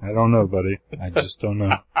 I don't know, buddy. I just don't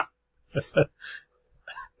know. That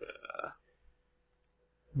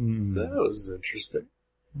was interesting.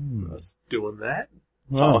 Us doing that.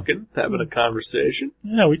 Talking, having a conversation.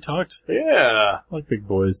 Yeah, we talked. Yeah. Like big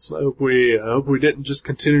boys. I hope we didn't just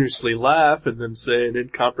continuously laugh and then say an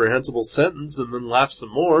incomprehensible sentence and then laugh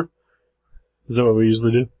some more. Is that what we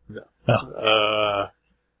usually do? No. Oh.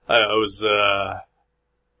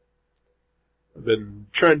 I've been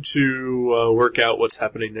trying to work out what's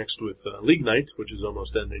happening next with League Night, which is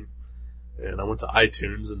almost ending. And I went to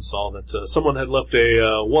iTunes and saw that someone had left a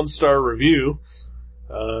 1-star review.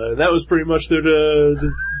 And that was pretty much their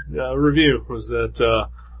review, was that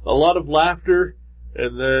a lot of laughter,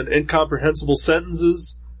 and then incomprehensible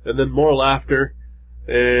sentences, and then more laughter,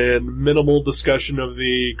 and minimal discussion of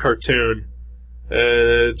the cartoon.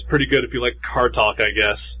 It's pretty good if you like car talk, I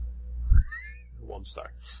guess. 1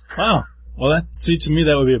 star. Wow. Well, to me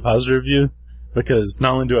that would be a positive review, because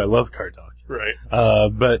not only do I love car talk, right,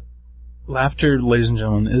 but laughter, ladies and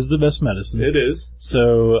gentlemen, is the best medicine. It is.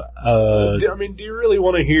 So, do you really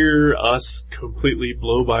want to hear us completely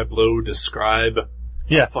blow by blow describe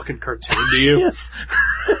a fucking cartoon to you? Yes.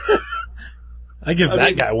 I give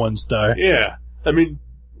that guy 1 star. Yeah.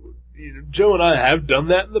 Joe and I have done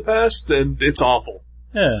that in the past, and it's awful.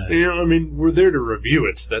 Yeah. We're there to review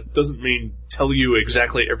it. That doesn't mean tell you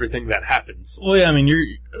exactly everything that happens. Well, yeah,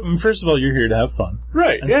 first of all, you're here to have fun.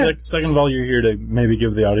 Right, and second of all, you're here to maybe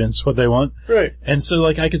give the audience what they want. Right. And so,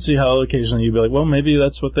 I could see how occasionally you'd be like, well, maybe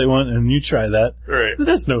that's what they want, and you try that. Right. But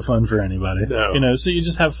that's no fun for anybody. No. So you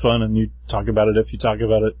just have fun, and you talk about it if you talk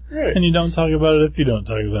about it. Right. And you don't talk about it if you don't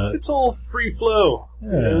talk about it. It's all free flow.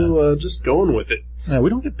 Yeah. Just going with it. Yeah, we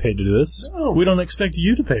don't get paid to do this. No. We don't expect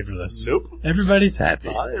you to pay for this. Nope. Everybody's happy.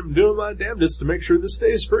 I am doing my damnedest to make sure this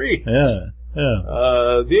stays free. Yeah.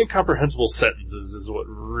 Yeah. The incomprehensible sentences is what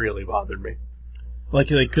really bothered me.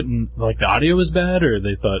 They couldn't, the audio was bad, or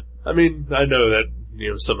they thought... I know that,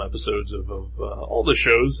 some episodes of all the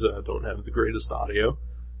shows don't have the greatest audio,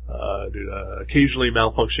 due to occasionally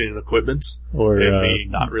malfunctioning equipment, or and me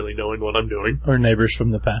not really knowing what I'm doing. Or neighbors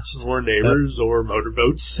from the past. Or neighbors, or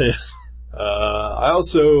motorboats. Yeah.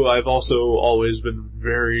 I've also always been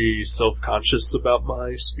very self-conscious about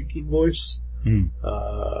my speaking voice. In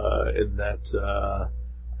that,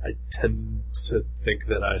 I tend to think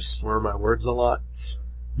that I slur my words a lot.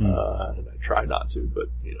 And I try not to, but,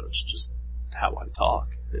 it's just how I talk.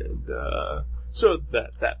 And, so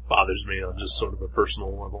that bothers me on just sort of a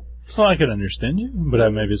personal level. Well, I can understand you, but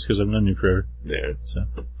maybe it's because I've known you forever. Yeah. So.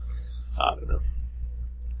 I don't know.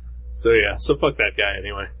 So yeah, so fuck that guy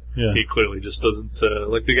anyway. Yeah. He clearly just doesn't,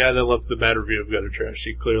 like the guy that left the bad review of Gutter Trash,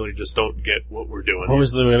 he clearly just don't get what we're doing. What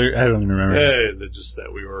was the other? I don't even remember. Just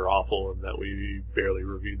that we were awful and that we barely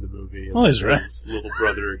reviewed the movie. And Well, he's right. his little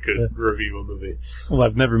brother could review a movie. Well,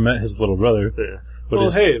 I've never met his little brother. Yeah.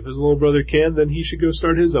 Well, hey, if his little brother can, then he should go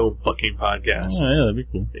start his own fucking podcast. Oh, yeah, that'd be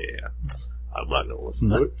cool. Yeah. I'm not gonna listen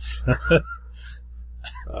to it.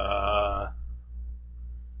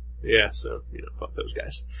 Yeah, so, fuck those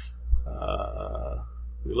guys.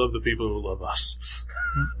 We love the people who love us.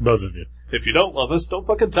 Both of you. If you don't love us, don't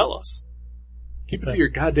fucking tell us. Keep it to your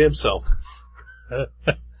goddamn self. Yeah,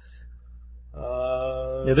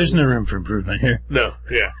 there's no room for improvement here. No,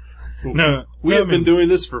 yeah. No, We have been doing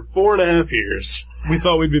this for 4.5 years. We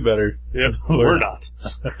thought we'd be better. Yep, we're not.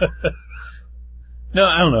 No,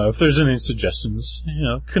 I don't know. If there's any suggestions,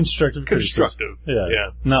 constructive criticism. Constructive. Yeah.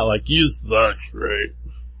 Yeah. Not like, you suck. Right.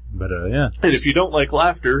 But, yeah. And if you don't like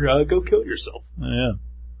laughter, go kill yourself. Yeah.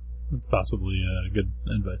 That's possibly good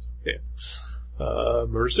advice. Yeah.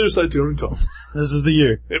 Murder-suicide 212. This is the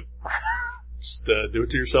year. Yep. Just do it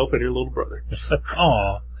to yourself and your little brother.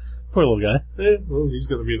 Aw. Poor little guy. Well, he's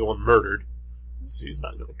going to be the one murdered. So he's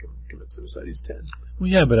not going to commit suicide. He's 10. Well,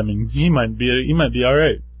 yeah, but I mean, he might be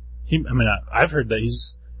alright. I've heard that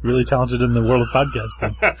he's really talented in the world of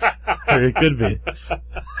podcasting. Or he could be.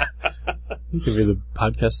 He could be the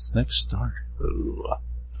podcast's next star. Ooh.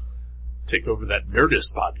 Take over that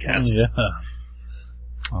Nerdist podcast. Yeah.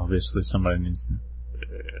 Obviously somebody needs to.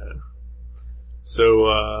 Yeah. So,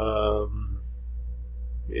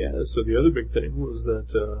 so the other big thing was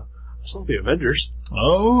that, I saw the Avengers.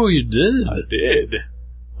 Oh, you did? I did.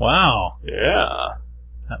 Wow. Yeah.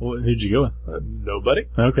 Who'd you go with? Nobody.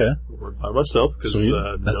 Okay. I went by myself because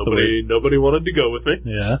nobody wanted to go with me.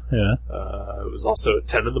 Yeah, yeah. It was also at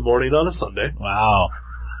 10 in the morning on a Sunday. Wow.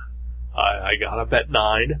 I got up at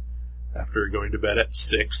 9 after going to bed at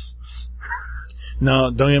 6.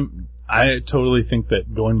 No, I totally think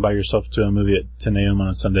that going by yourself to a movie at 10 a.m. on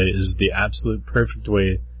a Sunday is the absolute perfect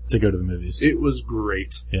way to go to the movies. It was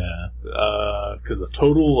great. Yeah. Because a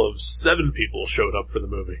total of 7 people showed up for the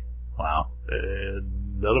movie. Wow.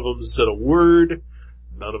 And none of them said a word.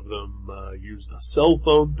 None of them used a cell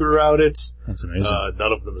phone throughout it. That's amazing.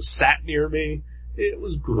 None of them sat near me. It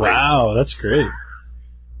was great. Wow, that's great.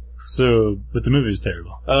 So, but the movie was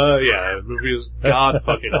terrible. Yeah, the movie is god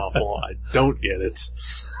fucking awful. I don't get it.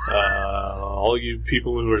 All you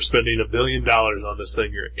people who are spending $1 billion on this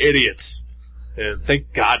thing, you're idiots. And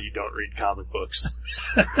thank God you don't read comic books.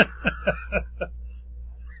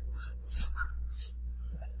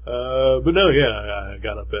 But no, yeah, I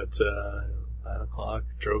got up at 9 o'clock,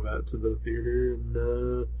 drove out to the theater,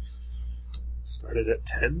 and started at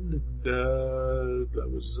 10, and I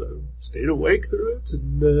was stayed awake through it,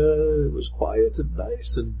 and it was quiet and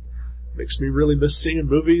nice, and makes me really miss seeing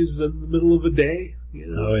movies in the middle of a day.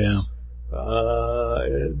 Oh yeah.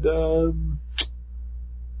 And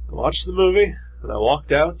I watched the movie, and I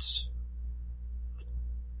walked out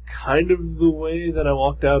kind of the way that I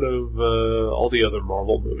walked out of all the other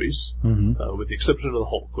Marvel movies, with the exception of the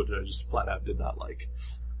Hulk, which I just flat out did not like.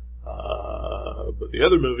 But the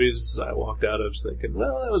other movies I walked out of thinking,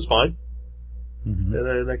 well, that was fine. And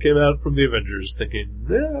then I came out from the Avengers thinking,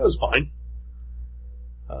 yeah, that was fine.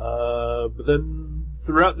 But then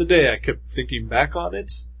throughout the day I kept thinking back on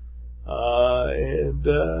it.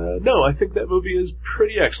 No, I think that movie is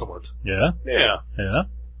pretty excellent. Yeah? Yeah. Yeah?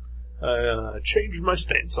 I changed my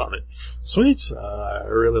stance on it. Sweet. I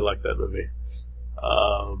really like that movie.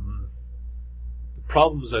 The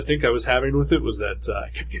problems I think I was having with it was that I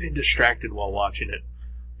kept getting distracted while watching it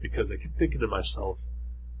because I kept thinking to myself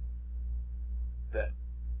that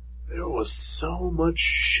there was so much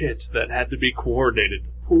shit that had to be coordinated to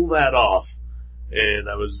pull that off. And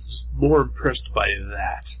I was just more impressed by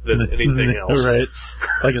that than anything else. Right.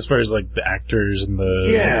 Like as far as like the actors and the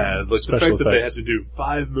yeah, like the fact that they had effects. to do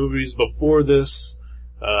 5 movies before this,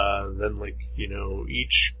 then like,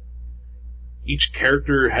 each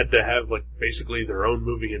character had to have like basically their own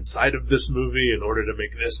movie inside of this movie in order to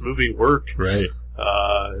make this movie work. Right.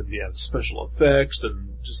 And the special effects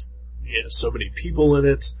and just, so many people in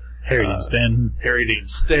it. Harry Dean Stanton. Harry Dean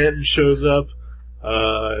Stanton shows up.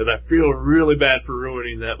 And I feel really bad for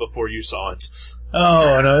ruining that before you saw it.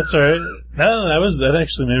 Oh, no, that's alright. No, that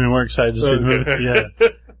actually made me more excited to see the movie. Yeah.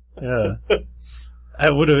 Yeah.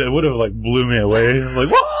 It would have like blew me away. I'm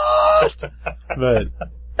like, what?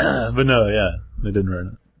 But no, yeah, they didn't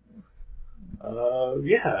ruin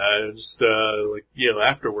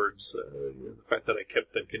Afterwards, the fact that I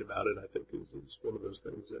kept thinking about it, I think is one of those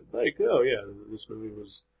things that, like, oh yeah, this movie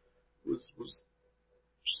was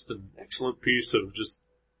just an excellent piece of just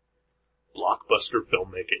blockbuster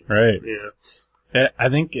filmmaking. Right. Yeah. I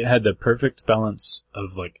think it had the perfect balance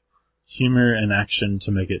of, like, humor and action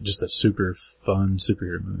to make it just a super fun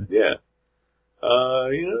superhero movie. Yeah.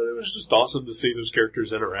 It was just awesome to see those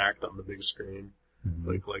characters interact on the big screen. Mm-hmm.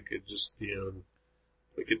 Like it just,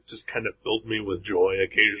 it just kind of filled me with joy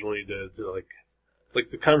occasionally to like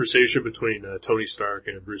the conversation between Tony Stark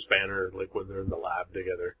and Bruce Banner, like when they're in the lab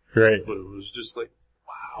together. Right. It was just like,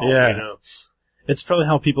 wow. Yeah. It's probably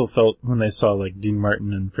how people felt when they saw, like, Dean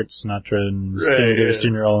Martin and Frank Sinatra and Sammy Davis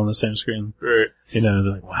Jr. all on the same screen. Right. They're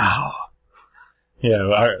like, wow.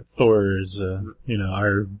 Yeah, our Thor is,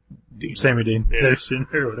 our Sammy Davis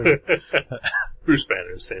Jr. or whatever. Bruce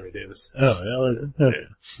Banner is Sammy Davis. Oh, yeah. Yeah.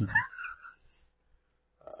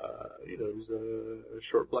 He's a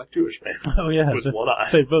short black Jewish man. Oh, yeah. With one eye.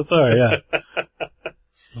 They both are, yeah.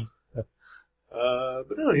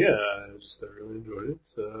 But no, yeah, I really enjoyed it.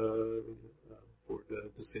 Look forward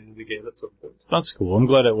to seeing it again at some point. That's cool. I'm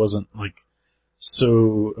glad it wasn't, like,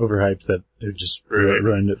 so overhyped that it just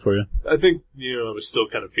ruined it for you. I think, I was still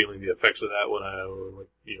kind of feeling the effects of that when I,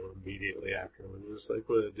 immediately after. I was just like,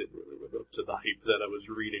 well, it didn't really live up to the hype that I was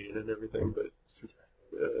reading and everything, but,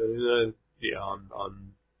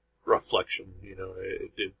 on reflection,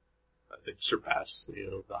 it did, I think, surpass,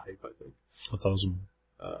 the hype, I think. That's awesome.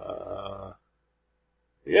 I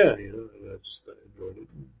just enjoyed it.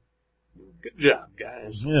 Good job,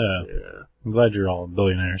 guys. Yeah. I'm glad you're all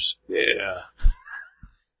billionaires. Yeah.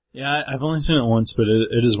 Yeah, I've only seen it once, but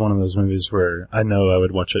it is one of those movies where I know I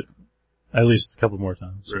would watch it at least a couple more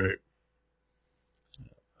times. Right.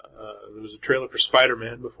 There was a trailer for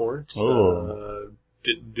Spider-Man before it.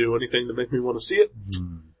 Didn't do anything to make me want to see it.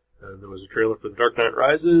 There was a trailer for The Dark Knight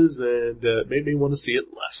Rises, and it made me want to see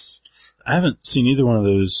it less. I haven't seen either one of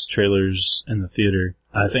those trailers in the theater.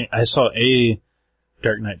 I think I saw a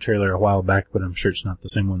Dark Knight trailer a while back, but I'm sure it's not the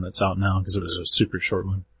same one that's out now because it was a super short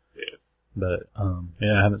one. Yeah. But, I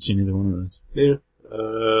haven't seen either one of those. Yeah.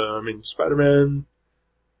 Spider-Man,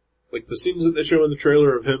 like the scenes that they show in the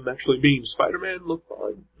trailer of him actually being Spider-Man look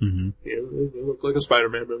fine. Mm-hmm. They look like a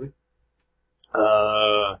Spider-Man movie.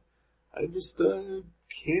 I just,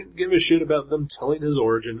 can't give a shit about them telling his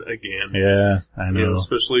origin again. Yeah, I know.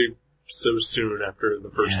 Especially so soon after the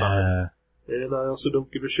first time. And I also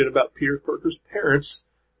don't give a shit about Peter Parker's parents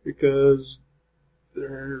because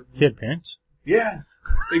they're... He had parents? Yeah,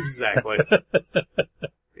 exactly.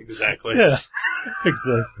 Exactly. Yeah,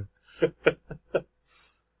 exactly.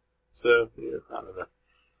 So, I don't know.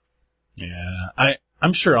 Yeah,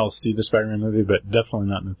 I'm sure I'll see the Spider-Man movie, but definitely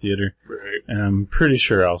not in the theater. Right. And I'm pretty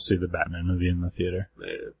sure I'll see the Batman movie in the theater.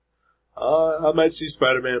 Yeah. I might see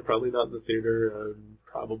Spider-Man, probably not in the theater. I'm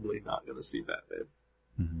probably not going to see Batman.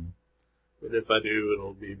 Mm-hmm. And if I do,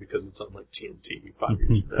 it'll be because it's on, like, TNT 5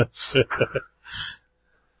 years from now.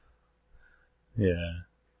 Yeah.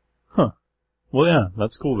 Huh. Well, yeah,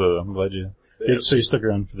 that's cool, though. I'm glad you... Yeah. So you stuck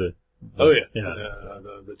around for the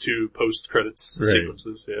the two post-credits Right.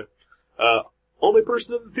 sequences, yeah. Only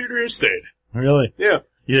person in the theater who stayed. Really? Yeah.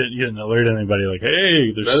 You didn't alert anybody, like,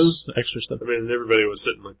 hey, there's extra stuff. I mean, everybody was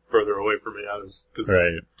sitting, like, further away from me. Because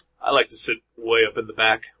Right. I like to sit way up in the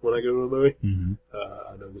back when I go to a movie. Mm-hmm.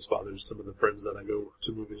 I know this bothers some of the friends that I go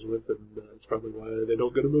to movies with, and it's probably why they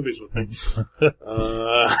don't go to movies with me.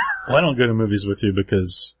 Well, I don't go to movies with you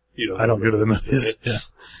because I don't go to the movies. Yeah.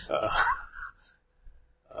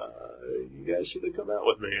 You guys should have come out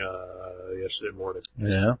with me yesterday morning.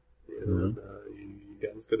 Yeah. You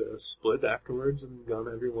guys could have split afterwards and gone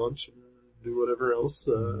to have your lunch and do whatever else.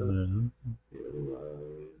 10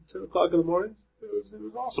 o'clock in the morning. It was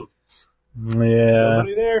awesome. Yeah.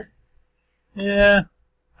 Nobody there. Yeah.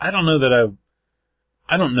 I don't know that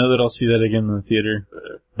I'll see that again in the theater.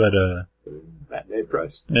 But, Matinee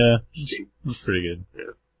price. yeah. It's cheap. It's pretty good.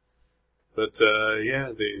 Yeah. But,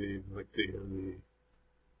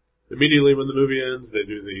 immediately when the movie ends, they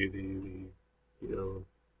do the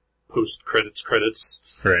post-credits.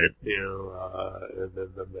 Right. And then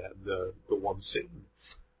they had the one scene.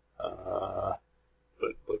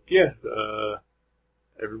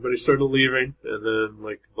 Everybody started leaving, and then,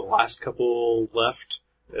 like, the last couple left,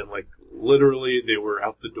 and, like, literally they were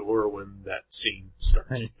out the door when that scene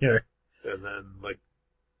starts. Yeah. And then, like,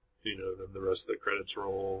 then the rest of the credits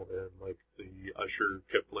roll, and, like, the usher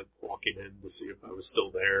kept, like, walking in to see if I was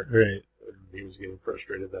still there. Right. And he was getting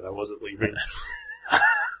frustrated that I wasn't leaving.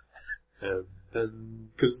 And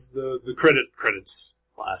then, because the credits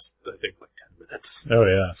last, I think, like 10 minutes. Oh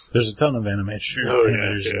yeah, there's a ton of animation. Oh,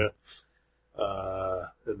 animation. yeah.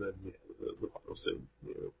 And then the final scene,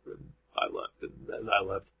 and I left, and I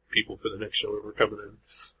left people for the next show that were coming in.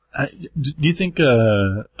 Do you think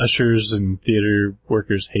ushers and theater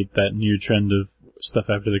workers hate that new trend of stuff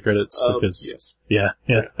after the credits? Because yes. Yeah.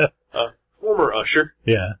 Former usher,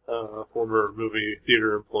 Yeah. former movie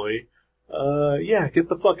theater employee. Yeah, get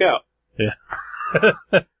the fuck out. Yeah.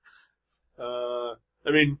 I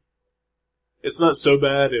mean, it's not so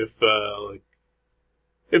bad if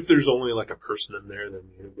there's only like a person in there, then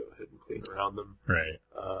you go ahead and clean around them. Right.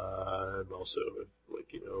 And also if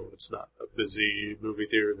it's not a busy movie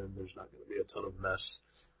theater, then there's not going to be a ton of mess.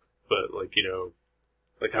 But like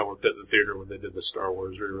I worked at the theater when they did the Star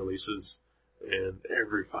Wars re-releases, and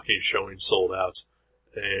every fucking showing sold out,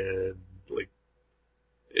 and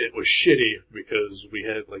it was shitty because we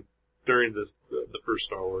had during the first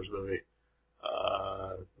Star Wars movie,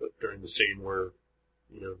 during the scene where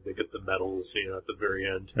they get the medals at the very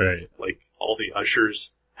end, Right. All the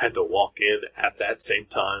ushers had to walk in at that same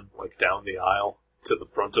time, down the aisle to the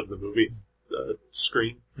front of the movie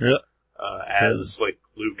screen, Yeah. as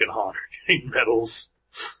Luke and Han are getting medals.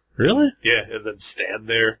 Really? Yeah, and then stand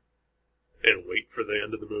there and wait for the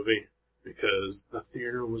end of the movie because the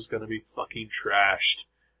theater was going to be fucking trashed,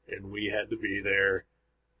 and we had to be there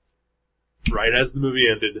right as the movie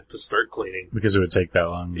ended to start cleaning. Because it would take that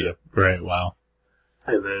long. Yeah. Right. Wow.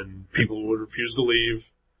 And then people would refuse to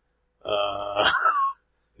leave.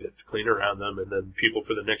 You have to clean around them, and then people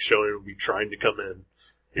for the next showing would be trying to come in,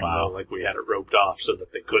 even Wow. though we had it roped off so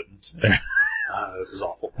that they couldn't. It was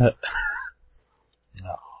awful. No.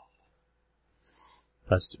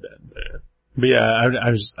 That's too bad. Yeah. But yeah, I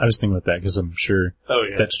was thinking about that because I'm sure Oh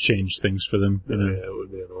yeah, that's changed things for them. yeah, it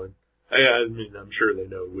would be annoying. I mean, I'm sure they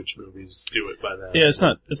know which movies do it by that. Yeah, it's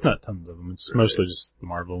not tons of them. It's Right. mostly just the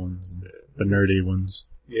Marvel ones, and the nerdy ones.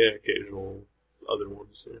 Yeah, occasional other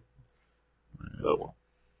ones. Yeah. Oh well,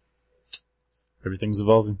 Everything's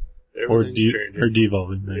evolving. everything's changing. Or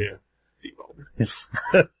devolving. Yeah, devolving.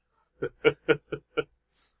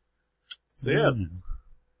 So yeah.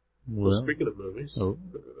 Well, Well, speaking of movies,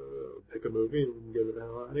 pick a movie and get it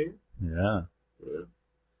out of here. yeah. Yeah.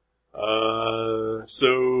 So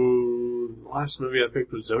the last movie I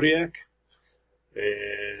picked was Zodiac,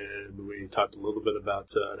 and we talked a little bit about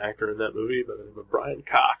an actor in that movie by the name of Brian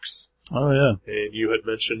Cox. Oh, yeah. And you had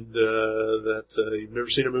mentioned that you've never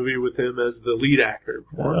seen a movie with him as the lead actor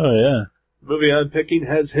before. Oh, yeah. The movie I'm picking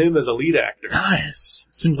has him as a lead actor. Nice.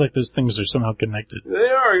 Seems like those things are somehow connected. They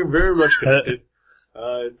are very much connected.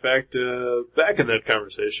 In fact, back in that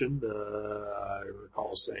conversation, I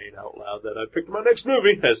recall saying out loud that I picked my next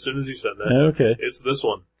movie as soon as you said that. Okay. It's this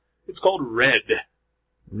one. It's called Red.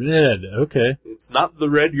 Red. Okay. It's not the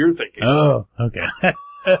Red you're thinking Oh, okay.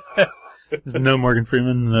 No Morgan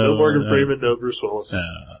Freeman. No Morgan Freeman, no Bruce Willis.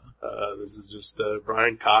 Uh, This is just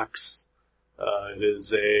Brian Cox. It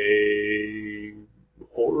is a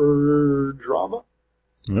horror drama.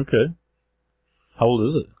 okay. How old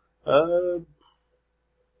is it? A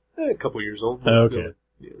couple years old. Oh, okay.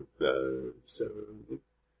 So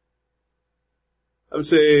I would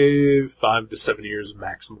say 5 to 7 years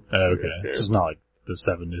maximum. Okay. Yeah. This is not like the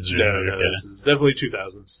 70s or No, anything. Okay. this is definitely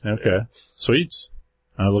 2000s. Okay. Sweet.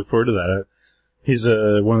 I look forward to that. He's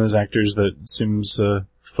one of those actors that seems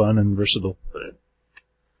fun and versatile. Yeah.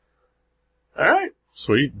 All right.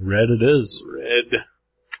 Sweet. Red it is. Red.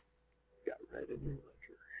 Got red in your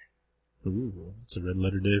ledger. Ooh, it's a red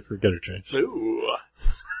letter day for Gutter Trash. Ooh.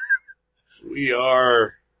 We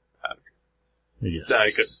are... Yes. I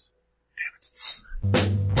couldn't. Damn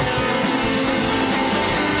it.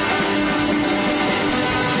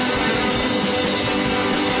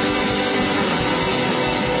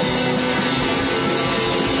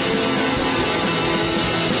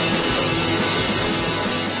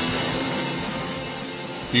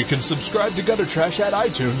 You can subscribe to Gutter Trash at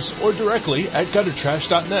iTunes or directly at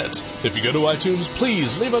guttertrash.net. If you go to iTunes,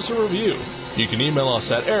 please leave us a review. You can email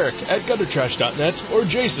us at eric@guttertrash.net or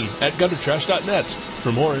jason@guttertrash.net.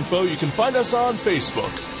 For more info, you can find us on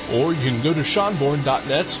Facebook. Or you can go to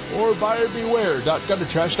seanborn.net or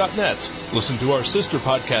buyerbeware.guttertrash.net. Listen to our sister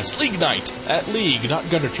podcast, League Night, at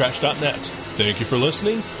league.guttertrash.net. Thank you for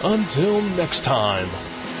listening. Until next time.